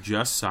is they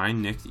just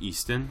signed Nick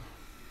Easton.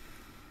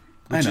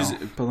 I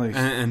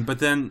know, but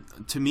then,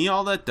 to me,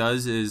 all that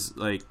does is,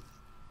 like,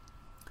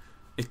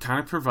 it kind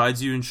of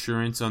provides you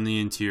insurance on the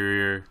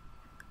interior.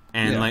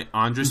 And, like,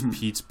 Andres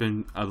Pete's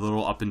been a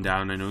little up and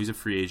down. I know he's a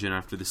free agent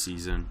after the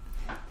season.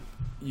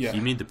 Yeah. He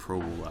made the Pro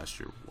Bowl last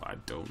year. I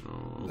don't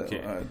know.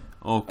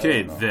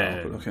 Okay.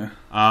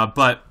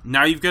 But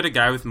now you've got a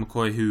guy with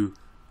McCoy who,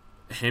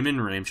 him and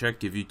Ramczyk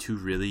give you two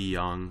really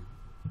young,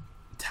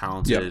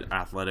 talented,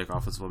 athletic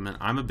offensive linemen.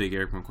 I'm a big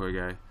Eric McCoy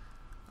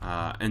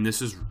guy. And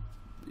this is,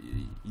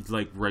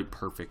 like,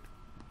 perfect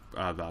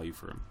value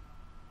for him.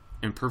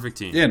 And perfect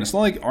team. Yeah, and it's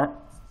not like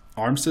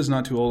Armstead's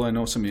not too old. I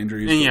know some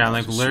injuries. And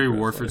like Larry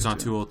Warford's not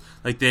too old.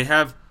 Like they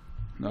have.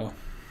 No.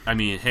 I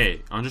mean,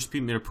 hey, Andres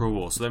Pete made a Pro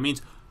Bowl, so that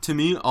means to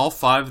me all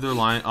 5 of their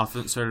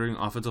starting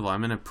offensive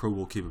linemen have Pro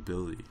Bowl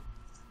capability.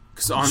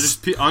 Because Andres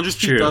Pete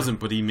doesn't,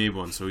 but he made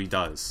one, so he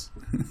does.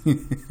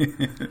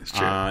 It's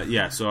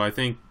true. So I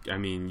think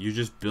you're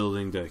just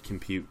building to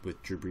compete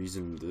with Drew Brees,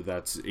 and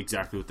that's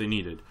exactly what they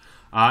needed.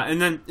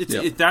 And then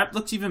that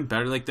looks even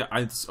better. Like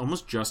it's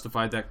almost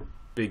justified that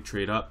big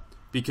trade up.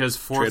 Because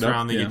 4th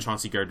round, they get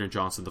Chauncey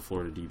Gardner-Johnson, the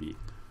Florida DB.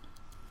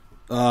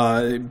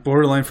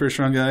 Borderline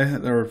first-round guy,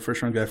 or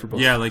first-round guy for both.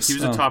 Yeah, like he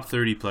was a top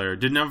 30 player.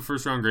 Didn't have a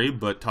first-round grade,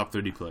 but top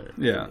 30 player.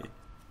 Yeah,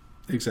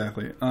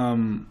 exactly.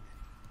 And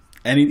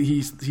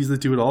he's the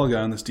do-it-all guy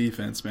on this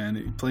defense, man.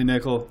 He play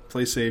nickel,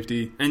 play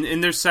safety.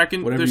 And their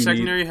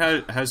secondary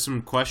has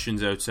some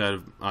questions outside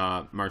of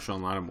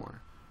Marshawn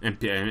Lattimore and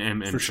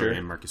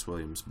Marcus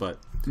Williams. But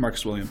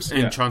Marcus Williams.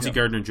 And Chauncey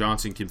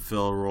Gardner-Johnson can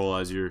fill a role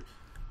as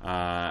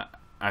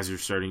your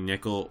starting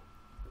nickel,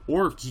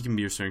 or he can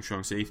be your starting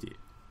strong safety.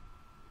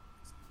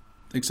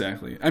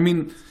 Exactly. I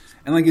mean,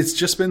 and like it's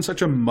just been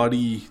such a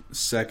muddy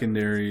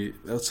secondary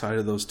outside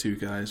of those two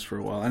guys for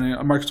a while.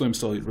 And Marcus Williams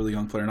still a really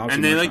young player,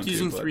 and they like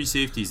using three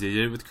safeties. They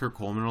did it with Kirk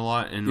Coleman a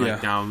lot, and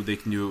like now they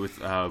can do it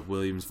with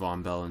Williams,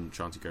 Von Bell, and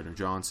Chauncey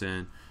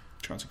Gardner-Johnson.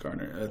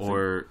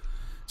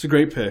 It's a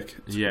great pick.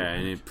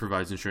 And it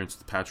provides insurance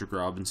with Patrick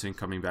Robinson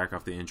coming back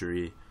off the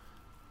injury.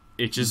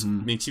 It just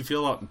makes you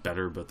feel a lot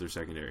better about their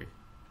secondary.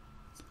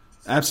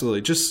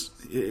 Absolutely.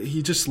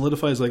 He just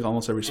solidifies like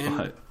almost every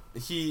spot.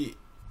 And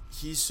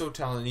he's so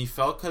talented. He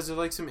fell because of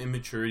like some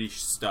immaturity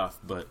stuff,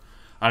 but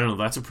I don't know.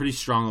 That's a pretty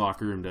strong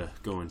locker room to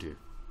go into.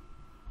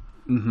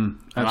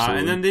 Absolutely.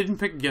 And then they didn't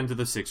pick again to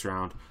the 6th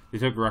round. They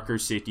took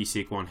Rutgers safety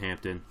Saquon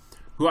Hampton,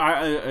 who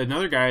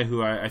another guy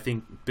who I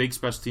think big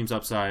special teams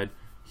upside.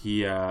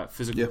 He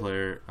physical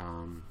player,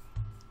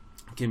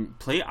 can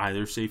play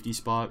either safety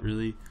spot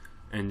really,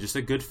 and just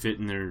a good fit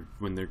in there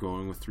when they're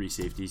going with 3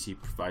 safeties. He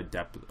provide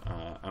depth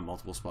at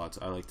multiple spots.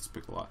 I like this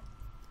pick a lot.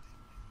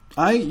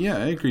 I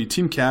agree.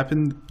 Team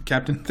captain,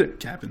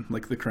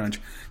 like the crunch,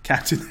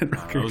 captain at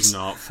Rutgers. That was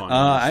not funny.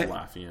 I was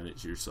laughing at it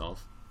to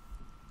yourself.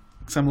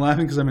 Because I'm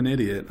laughing because I'm an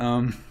idiot.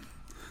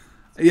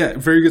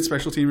 Very good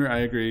special teamer. I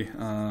agree.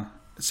 I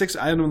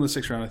had him in the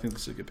 6th round. I think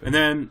this is a good pick. And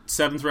then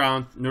 7th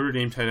round, Notre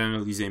Dame tight end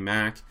Alize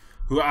Mack,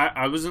 who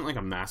I wasn't like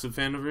a massive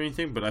fan of or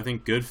anything, but I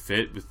think good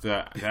fit with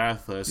the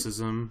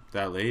athleticism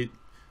that late.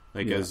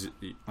 Like as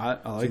I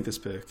like this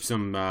pick.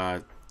 Some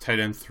tight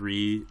end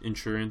 3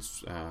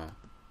 insurance.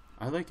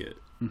 I like it.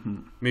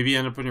 Maybe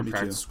end up on your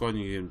practice squad and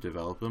you can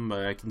develop him,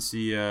 but I can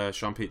see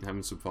Sean Payton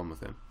having some fun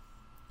with him.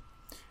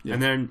 Yeah.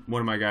 And then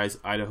one of my guys,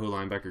 Idaho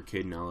linebacker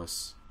Caden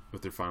Ellis,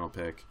 with their final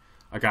pick.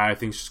 A guy I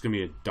think is just going to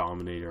be a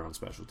dominator on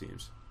special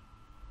teams.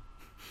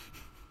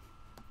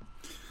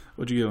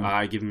 What'd you give him?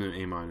 I give him an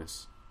A-.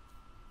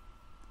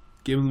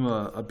 Give him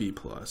a B+.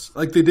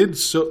 Like, they did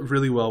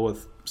really well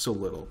with so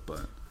little,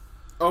 but...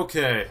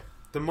 Okay.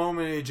 The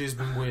moment AJ's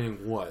been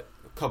waiting, what?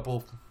 A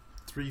couple,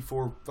 3,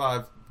 4,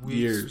 5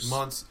 weeks,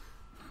 months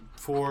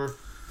for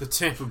the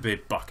Tampa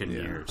Bay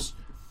Buccaneers.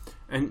 Yeah.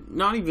 And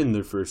not even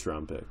their first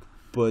round pick,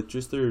 but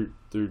just their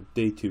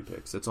day 2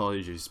 picks. That's all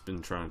AJ's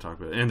been trying to talk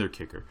about. And their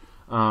kicker.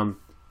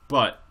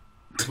 But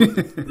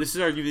this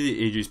is arguably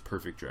AJ's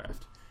perfect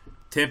draft.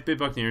 Tampa Bay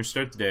Buccaneers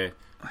start the day.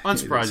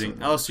 Unsurprising,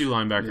 LSU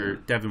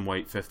linebacker Devin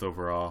White, 5th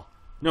overall.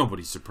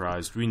 Nobody's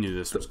surprised. We knew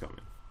this was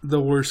coming.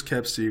 The worst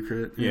kept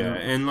secret. Yeah,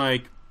 and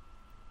like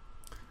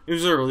it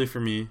was early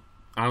for me.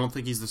 I don't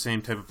think he's the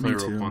same type of player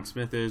Roquan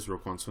Smith is.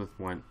 Roquan Smith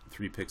went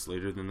 3 picks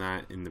later than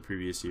that in the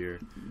previous year.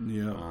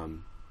 Yeah.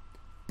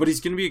 But he's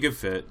going to be a good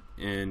fit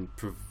and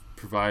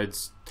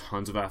provides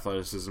tons of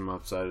athleticism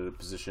upside at a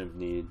position of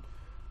need.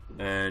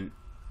 And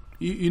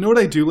you know what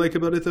I do like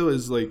about it though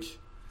is like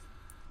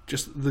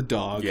just the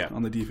dog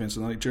on the defense,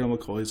 and like Gerald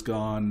McCoy's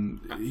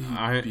gone.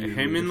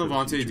 Him and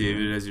Levante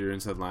David as your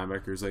inside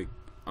linebackers, like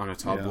on a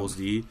top Bulls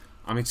D.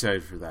 I'm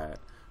excited for that.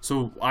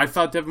 So I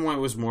thought Devin White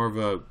was more of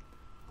a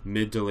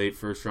mid to late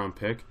first round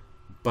pick,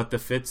 but the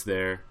fit's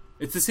there.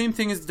 It's the same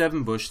thing as the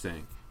Devin Bush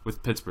thing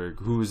with Pittsburgh,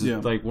 who is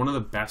like one of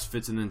the best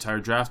fits in the entire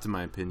draft in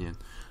my opinion.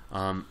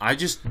 I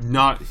just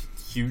not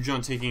huge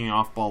on taking an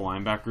off ball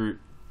linebacker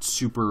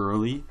super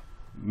early.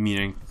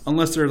 Meaning,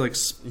 unless they're like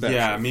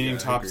special. Meaning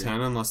top 10,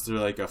 unless they're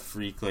like a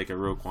freak, like a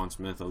Roquan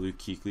Smith, a Luke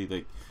Kuechly,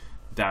 like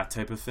that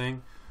type of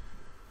thing.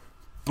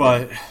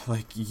 But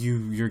like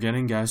you're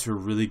getting guys who are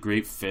really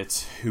great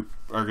fits, who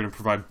are going to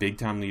provide big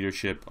time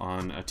leadership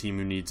on a team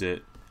who needs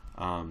it,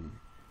 and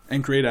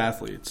great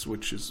athletes,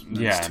 which is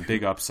nice too.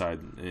 Big upside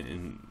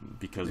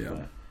because of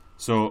that.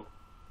 So,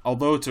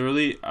 although it's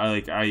early,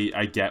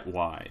 I get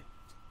why.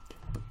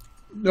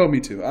 No, me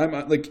too. I'm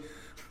like.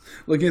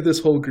 Looking at this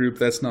whole group,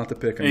 that's not the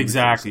pick.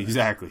 Exactly.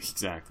 39th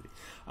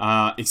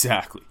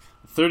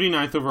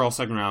overall,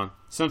 2nd round,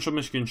 Central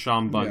Michigan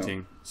Sean Bunting.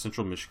 Yeah.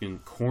 Central Michigan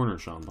corner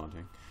Sean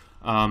Bunting.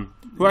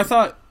 Who I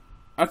thought,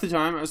 at the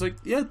time, I was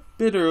like,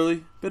 bit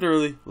early.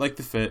 Like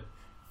the fit.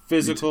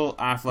 Physical,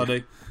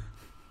 athletic.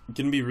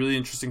 Going to be really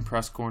interesting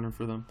press corner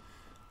for them.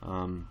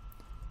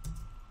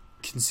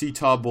 Can see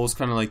Todd Bowles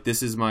kind of like,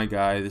 this is my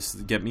guy.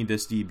 Get me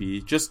this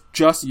DB. Just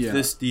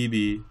this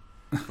DB.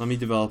 Let me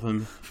develop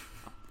him.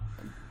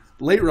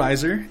 Late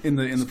riser in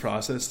the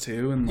process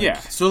too, and like,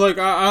 so like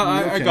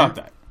I got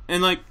that,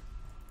 and like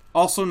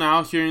also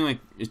now hearing like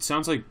it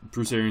sounds like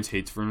Bruce Arians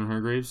hates Vernon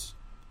Hargreaves.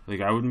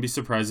 Like I wouldn't be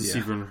surprised to see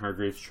Vernon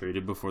Hargreaves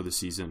traded before the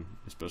season,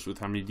 especially with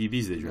how many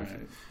DBs they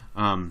drafted.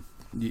 Right.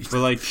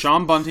 But like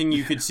Sean Bunting,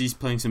 you could see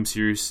playing some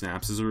serious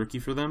snaps as a rookie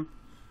for them,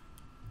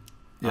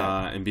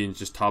 and being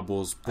just Todd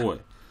Bowles' boy.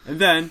 And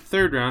then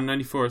 3rd round,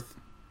 94th.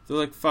 They're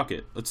like, fuck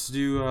it. Let's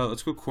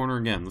go corner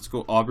again. Let's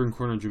go Auburn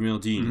corner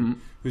Jamil Dean,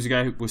 who's a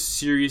guy with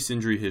serious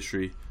injury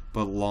history,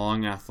 but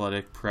long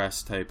athletic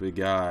press type of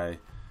guy.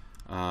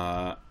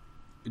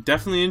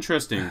 Definitely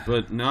interesting,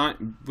 but not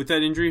with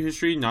that injury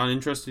history, not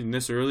interesting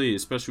this early,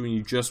 especially when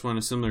you just went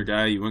a similar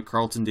guy. You went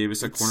Carlton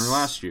Davis at corner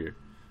last year.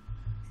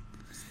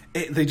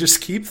 They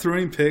just keep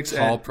throwing picks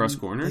tall press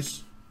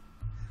corners.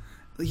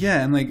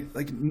 And like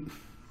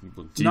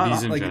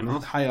DBs in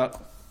general. High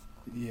up.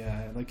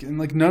 Yeah, like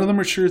none of them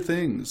are sure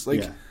things.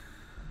 Like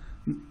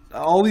Yeah.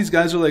 all these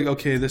guys are like,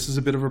 okay, this is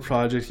a bit of a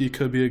project. He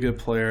could be a good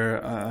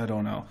player. I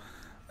don't know.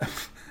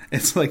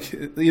 It's like,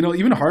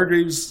 even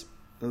Hargreaves.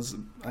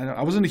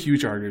 I wasn't a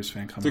huge Hargreaves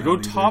fan coming To go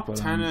out top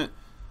either, 10 at,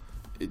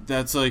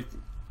 that's like,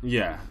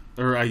 yeah.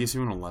 Or I guess he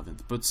went 11th,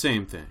 but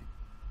same thing.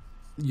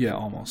 yeah,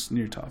 almost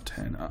near top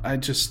 10. I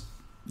just,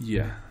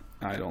 yeah,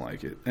 I don't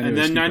like it. And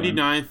Anyways, then keep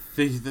going.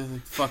 99th, they're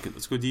like, fuck it,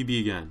 let's go DB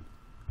again.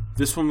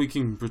 This one we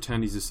can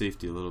pretend he's a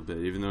safety a little bit,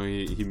 even though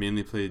he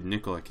mainly played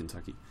nickel at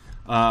Kentucky.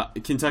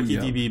 Kentucky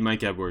Yeah. DB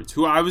Mike Edwards,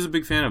 who I was a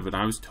big fan of, and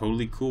I was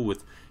totally cool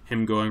with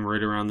him going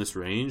right around this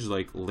range,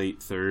 like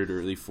late third,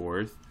 early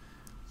fourth.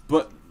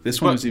 But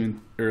This one was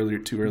even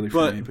too early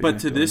for me. But yeah,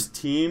 to go this on.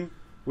 team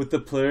with the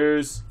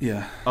players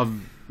Yeah.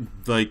 of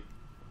like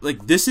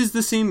this is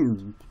the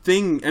same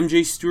thing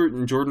MJ Stewart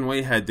and Jordan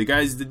White had. The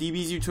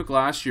DBs you took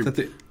last year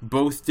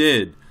both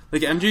did.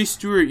 Like MJ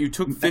Stewart, you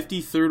took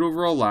 53rd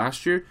overall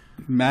last year,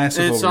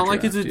 Massive and it's not like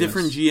overdraft, it's a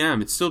different yes.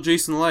 GM. It's still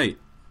Jason Light.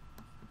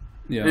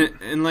 Yeah.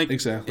 And like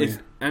exactly. if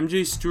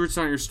MJ Stewart's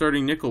not your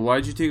starting nickel,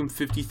 why'd you take him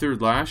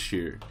 53rd last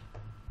year?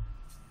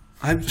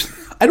 I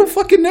don't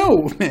fucking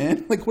know,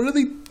 man. Like, what are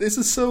they? This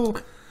is so.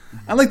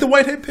 I like the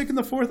Whitehead pick in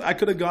the 4th. I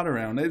could have got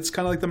around. It's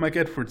kind of like the Mike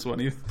Edwards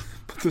one,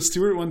 but the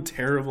Stewart one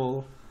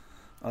terrible.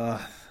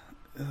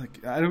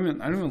 Like I don't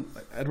even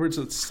Edwards.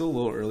 It's still a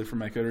little early for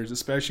Mike Edwards,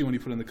 especially when you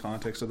put in the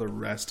context of the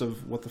rest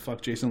of what the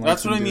fuck Jason.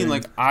 That's what I mean. doing.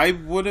 Like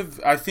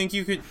I think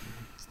you could.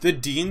 The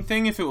Dean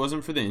thing, if it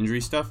wasn't for the injury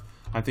stuff,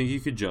 I think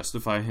you could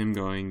justify him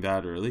going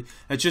that early.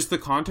 It's just the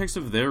context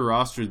of their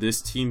roster,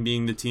 this team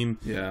being the team.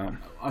 Yeah.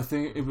 I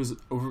think it was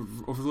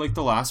over like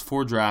the last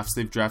 4 drafts,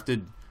 they've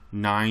drafted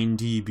 9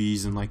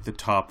 DBs in like the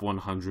top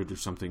 100 or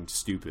something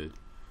stupid.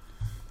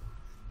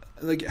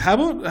 Like how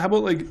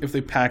about like if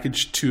they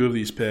packaged 2 of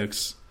these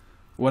picks,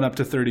 went up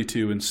to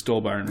 32 and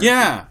stole Byron Murphy?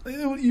 Yeah.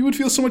 You would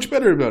feel so much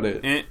better about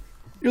it. And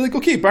You're like,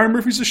 okay, Byron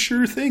Murphy's a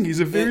sure thing. He's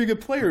a very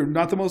good player.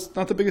 Not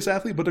the biggest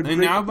athlete, but a great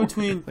and now player.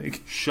 between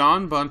Like,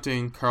 Sean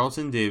Bunting,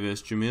 Carlton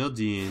Davis, Jamil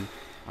Dean,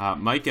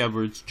 Mike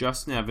Edwards,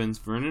 Justin Evans,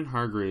 Vernon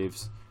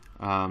Hargraves,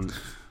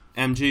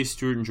 MJ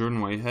Stewart, and Jordan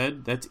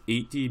Whitehead, that's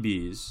 8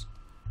 DBs.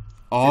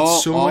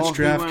 It's so much who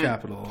draft went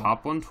capital.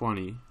 Top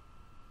 120.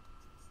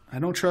 I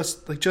don't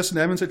trust Justin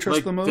Evans. I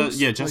trust the most.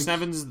 Justin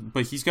Evans,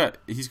 but he's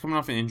coming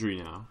off an injury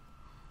now.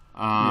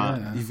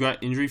 Yeah. You've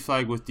got injury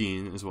flag with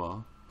Dean as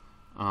well.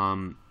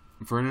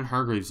 Vernon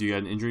Hargraves, you got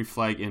an injury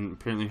flag, and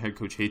apparently head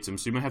coach hates him,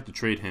 so you might have to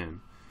trade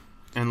him.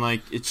 And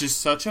like, it's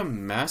just such a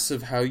mess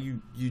of how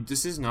you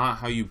this is not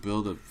how you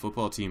build a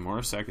football team or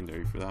a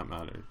secondary for that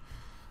matter.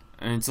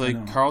 And it's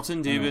like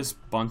Carlton Davis,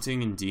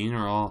 Bunting, and Dean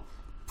are all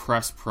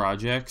press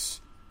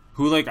projects.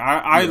 Who like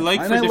I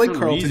like for different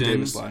Carlton reasons,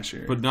 Davis last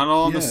year, but not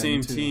all on the Yeah, same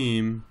me too.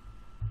 team.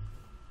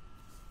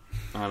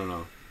 I don't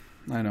know.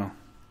 I know.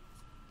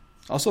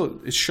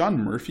 Also, is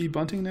Sean Murphy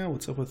Bunting now?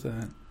 What's up with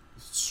that?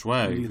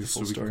 Swag, Need the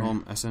so full we can story. call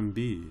him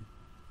SMB.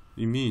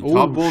 You mean Oh,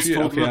 Top Bulls shit,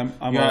 told okay, him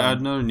I'm you gotta on. add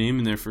another name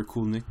in there for a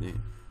cool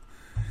nickname.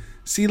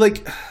 See,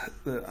 like,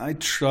 I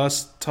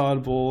trust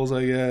Todd Bowles.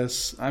 I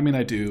guess. I mean,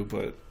 I do,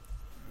 but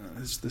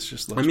this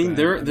just looks. I mean, bad.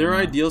 their I don't know.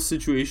 ideal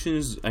situation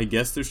is, I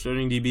guess, their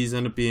starting DBs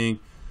end up being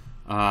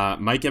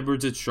Mike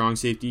Edwards at strong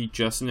safety,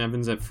 Justin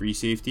Evans at free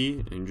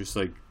safety, and just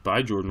like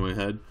buy Jordan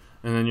Whitehead,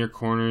 and then your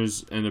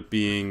corners end up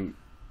being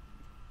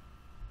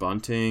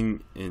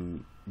Bunting,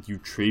 and you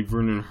trade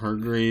Vernon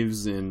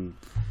Hargraves, and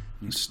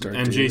Start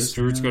MJ Davis,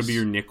 Stewart's I got to be guess.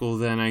 your nickel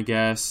then, I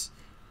guess.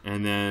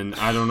 And then,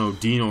 I don't know,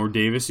 Dean or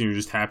Davis, and you're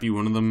just happy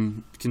one of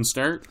them can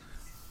start?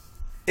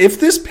 If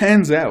this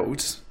pans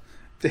out,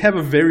 they have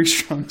a very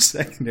strong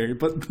secondary,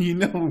 but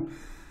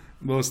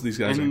most of these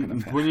guys aren't going And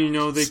to pan when you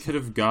know they out. could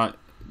have got,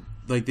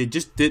 like, they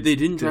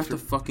didn't draft a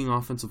Different. fucking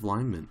offensive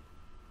lineman.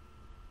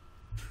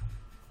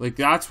 Like,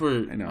 that's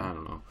where, I know.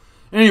 don't know.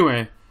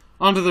 Anyway,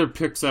 on to their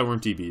picks that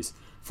weren't DBs.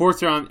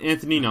 4th round,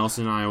 Anthony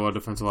Nelson, Iowa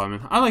defensive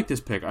lineman. I like this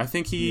pick. I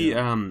think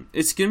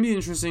it's going to be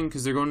interesting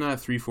because they're going to that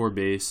 3-4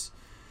 base.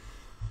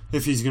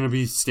 If he's going to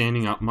be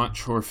standing up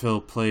much or if he'll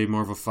play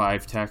more of a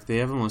 5 tech. They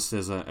have him listed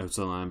as an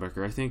outside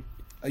linebacker. I think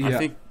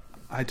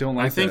I don't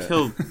like I think that.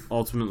 he'll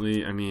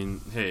ultimately, I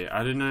mean, hey,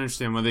 I didn't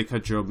understand why they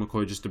cut Gerald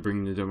McCoy just to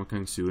bring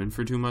Ndamukong Suh in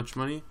for too much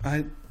money.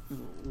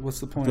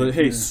 What's the point? But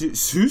hey, Yeah.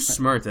 Suh's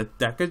smart.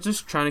 That guy's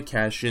just trying to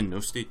cash in, no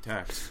state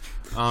tax.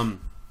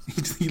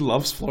 He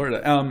loves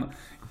Florida.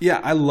 Yeah,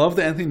 I love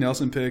the Anthony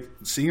Nelson pick.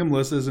 Seeing him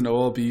listed as an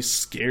OLB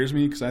scares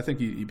me because I think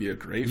he'd be a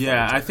great.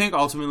 Yeah, five I tech. think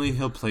ultimately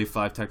he'll play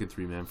 5 tech and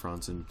 3-man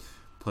fronts and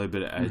play a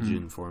bit of edge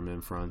in 4-man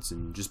fronts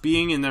and just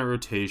being in that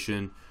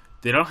rotation.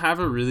 They don't have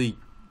a really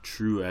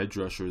true edge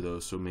rusher though,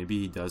 so maybe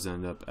he does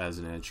end up as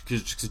an edge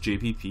because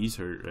JPP's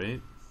hurt,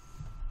 right?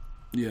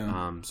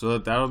 Yeah. So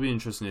that'll be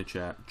interesting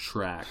to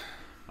track.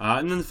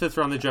 And then the 5th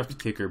round, they drafted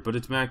kicker, but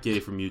it's Matt Gay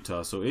from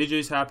Utah. So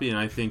AJ's happy, and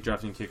I think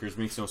drafting kickers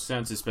makes no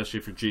sense, especially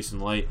for Jason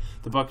Light.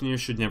 The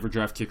Buccaneers should never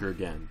draft kicker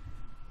again.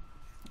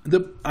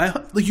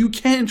 You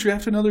can't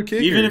draft another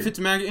kicker, Even if it's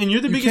Matt, and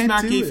you're the You biggest can't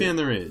Matt do Gay it. fan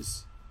there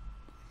is.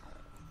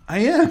 I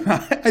am.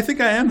 I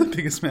think I am the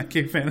biggest Matt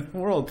Gay fan in the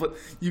world, but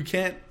you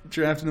can't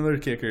draft another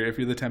kicker if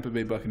you're the Tampa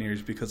Bay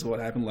Buccaneers because of what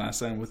happened last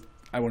time with,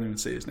 I won't even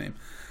say his name.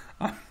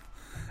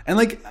 And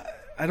like,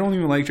 I don't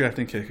even like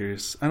drafting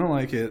kickers. I don't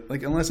like it.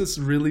 Like, unless it's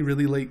really,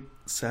 really late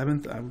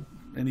 7th,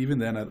 and even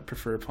then I'd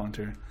prefer a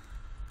punter.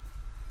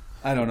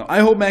 I don't know. I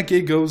hope Matt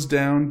Gay goes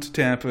down to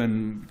Tampa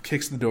and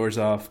kicks the doors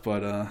off,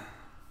 but I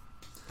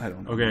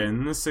don't know. Okay,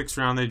 in the 6th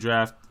round they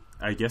draft,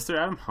 I guess they're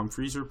Adam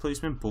Humphries'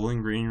 replacement,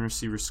 Bowling Green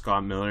receiver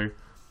Scott Miller,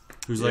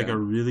 who's like a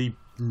really,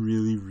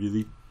 really,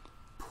 really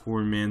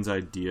poor man's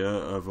idea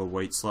of a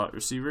white slot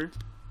receiver.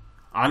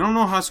 I don't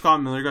know how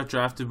Scott Miller got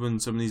drafted when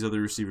some of these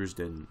other receivers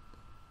didn't.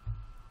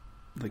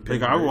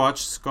 Like I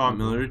watched Scott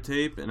Miller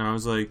tape, and I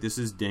was like, this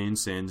is Dane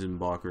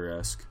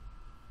Sandenbacher-esque.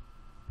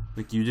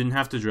 Like, you didn't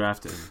have to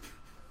draft him.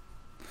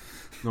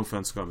 No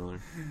offense, Scott Miller.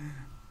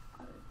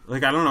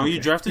 Like, I don't know. Okay. You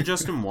drafted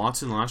Justin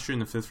Watson last year in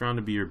the 5th round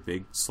to be your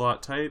big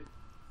slot type.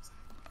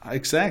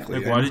 Exactly.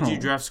 Like, why did you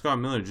draft Scott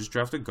Miller? Just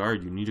draft a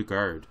guard. You need a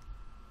guard.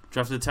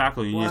 Draft a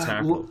tackle. You need a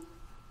tackle.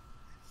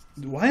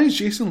 Why is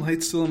Jason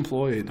Light still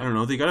employed? I don't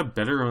know. They got a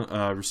better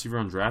receiver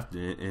on draft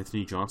than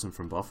Anthony Johnson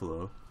from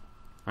Buffalo.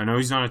 I know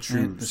he's not a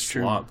true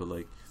slot, but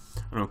like,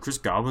 I don't know. Chris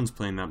Godwin's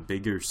playing that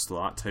bigger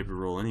slot type of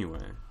role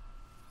anyway.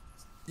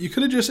 You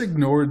could have just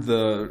ignored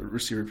the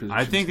receiver position.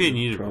 I think they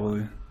needed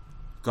probably one.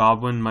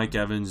 Godwin, Mike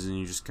Evans, and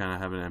you just kind of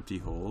have an empty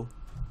hole.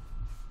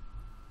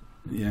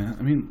 Yeah,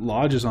 I mean,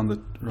 Lodge is on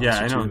the roster. Yeah,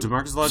 I know.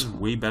 DeMarcus Lodge is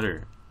way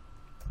better.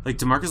 Like,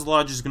 DeMarcus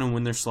Lodge is going to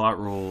win their slot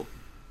role,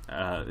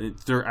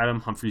 their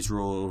Adam Humphries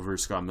role over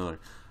Scott Miller.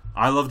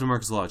 I love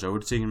DeMarcus Lodge. I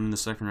would have taken him in the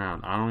 2nd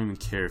round. I don't even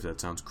care if that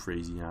sounds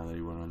crazy now that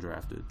he went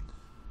undrafted.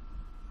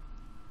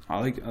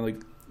 I would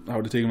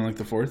have taken him in like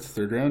the 4th,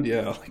 3rd round.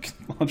 Yeah, I like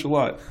Lodge a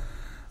lot.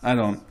 I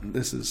don't.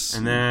 This is.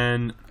 And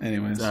then,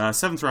 anyways,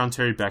 7th round,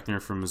 Terry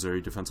Beckner from Missouri,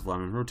 defensive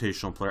lineman,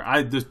 rotational player.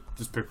 This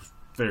pick was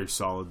very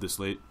solid this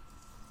late.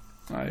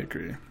 I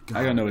agree. God.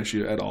 I got no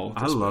issue at all.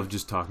 I love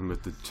just talking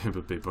about the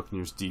Tampa Bay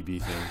Buccaneers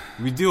DB thing.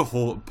 We do a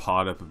whole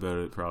pod up about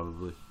it,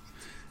 probably.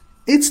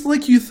 It's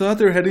like you thought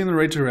they were heading in the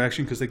right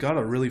direction because they got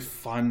a really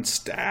fun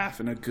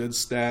staff and a good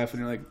staff, and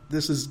you're like,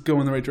 this is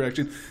going the right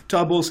direction.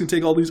 Todd Bowles can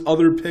take all these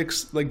other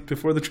picks like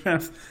before the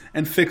draft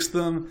and fix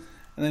them,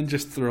 and then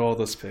just throw all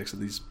those picks at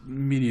these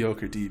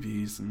mediocre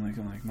DBs. And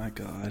I'm like, my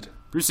God.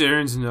 Bruce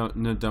Arians and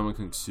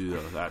Ndamukong Suh,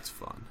 though, that's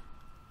fun.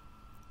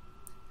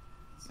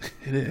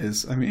 It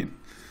is. I mean,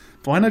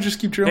 why not just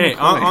keep Gerald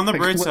McCoy? On the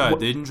bright side,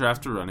 they didn't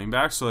draft a running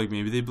back, so like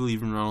maybe they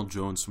believe in Ronald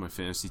Jones, so my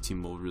fantasy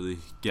team will really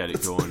get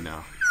it going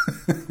now.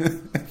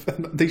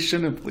 They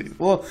shouldn't have believed.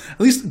 Well,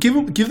 at least give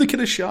the kid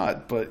a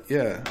shot. But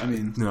yeah, I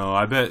mean, no,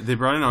 I bet they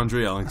brought in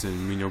Andre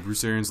Ellington. We know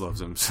Bruce Arians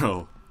loves him,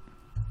 so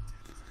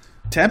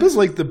Tampa's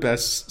like the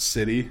best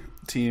city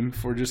team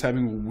for just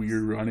having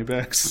weird running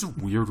backs. Just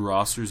weird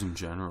rosters in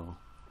general.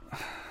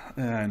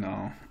 Yeah, I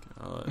know.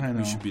 I know.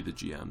 You should be the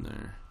GM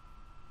there.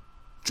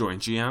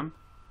 Joint GM.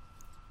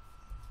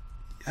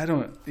 I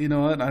don't. You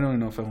know what? I don't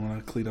know if I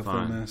want to clean up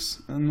on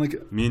this. And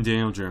like, me and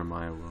Daniel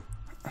Jeremiah will.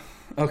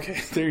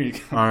 Okay, there you go.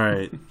 All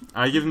right,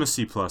 I give him a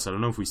C+. I don't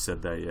know if we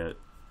said that yet.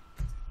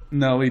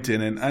 No, we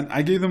didn't.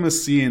 I gave them a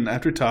C, and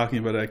after talking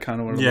about it, I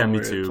kind of want to lower it. Yeah,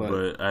 me too,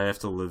 but I have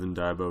to live and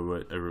die by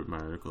what I wrote in my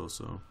article,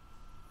 so.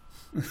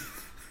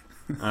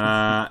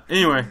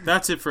 Anyway,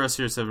 that's it for us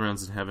here at 7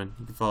 Rounds in Heaven.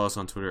 You can follow us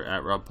on Twitter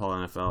at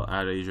RobPaulNFL,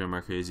 at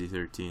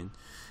AsiaMarquez13,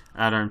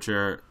 at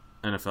Armchair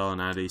NFL,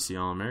 and at AC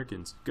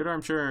All-Americans. Go to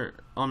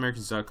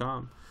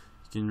ArmchairAllAmericans.com.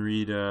 You can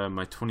read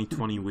my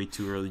 2020 Way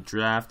Too Early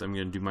draft. I'm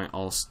going to do my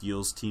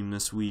all-steals team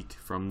this week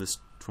from this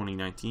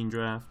 2019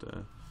 draft.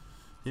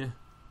 Yeah.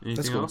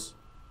 Anything else?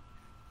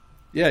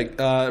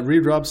 Yeah,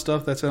 read Rob's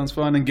stuff. That sounds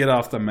fun. And get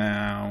off the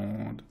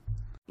mound.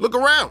 Look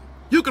around.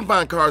 You can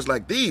find cars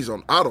like these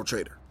on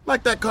AutoTrader.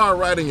 Like that car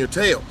riding your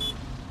tail.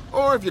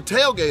 Or if you're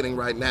tailgating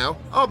right now,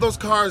 all those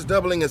cars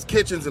doubling as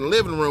kitchens and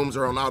living rooms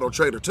are on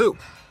AutoTrader too.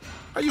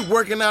 Are you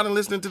working out and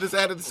listening to this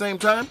ad at the same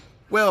time?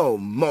 Well,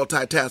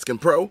 multitasking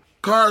pro,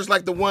 cars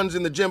like the ones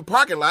in the gym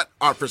parking lot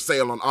are for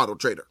sale on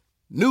AutoTrader.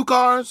 New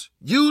cars,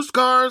 used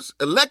cars,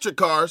 electric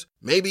cars,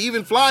 maybe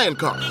even flying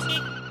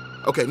cars.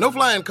 Okay, no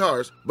flying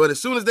cars, but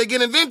as soon as they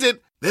get invented,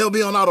 they'll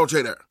be on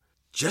AutoTrader.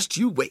 Just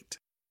you wait.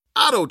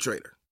 AutoTrader.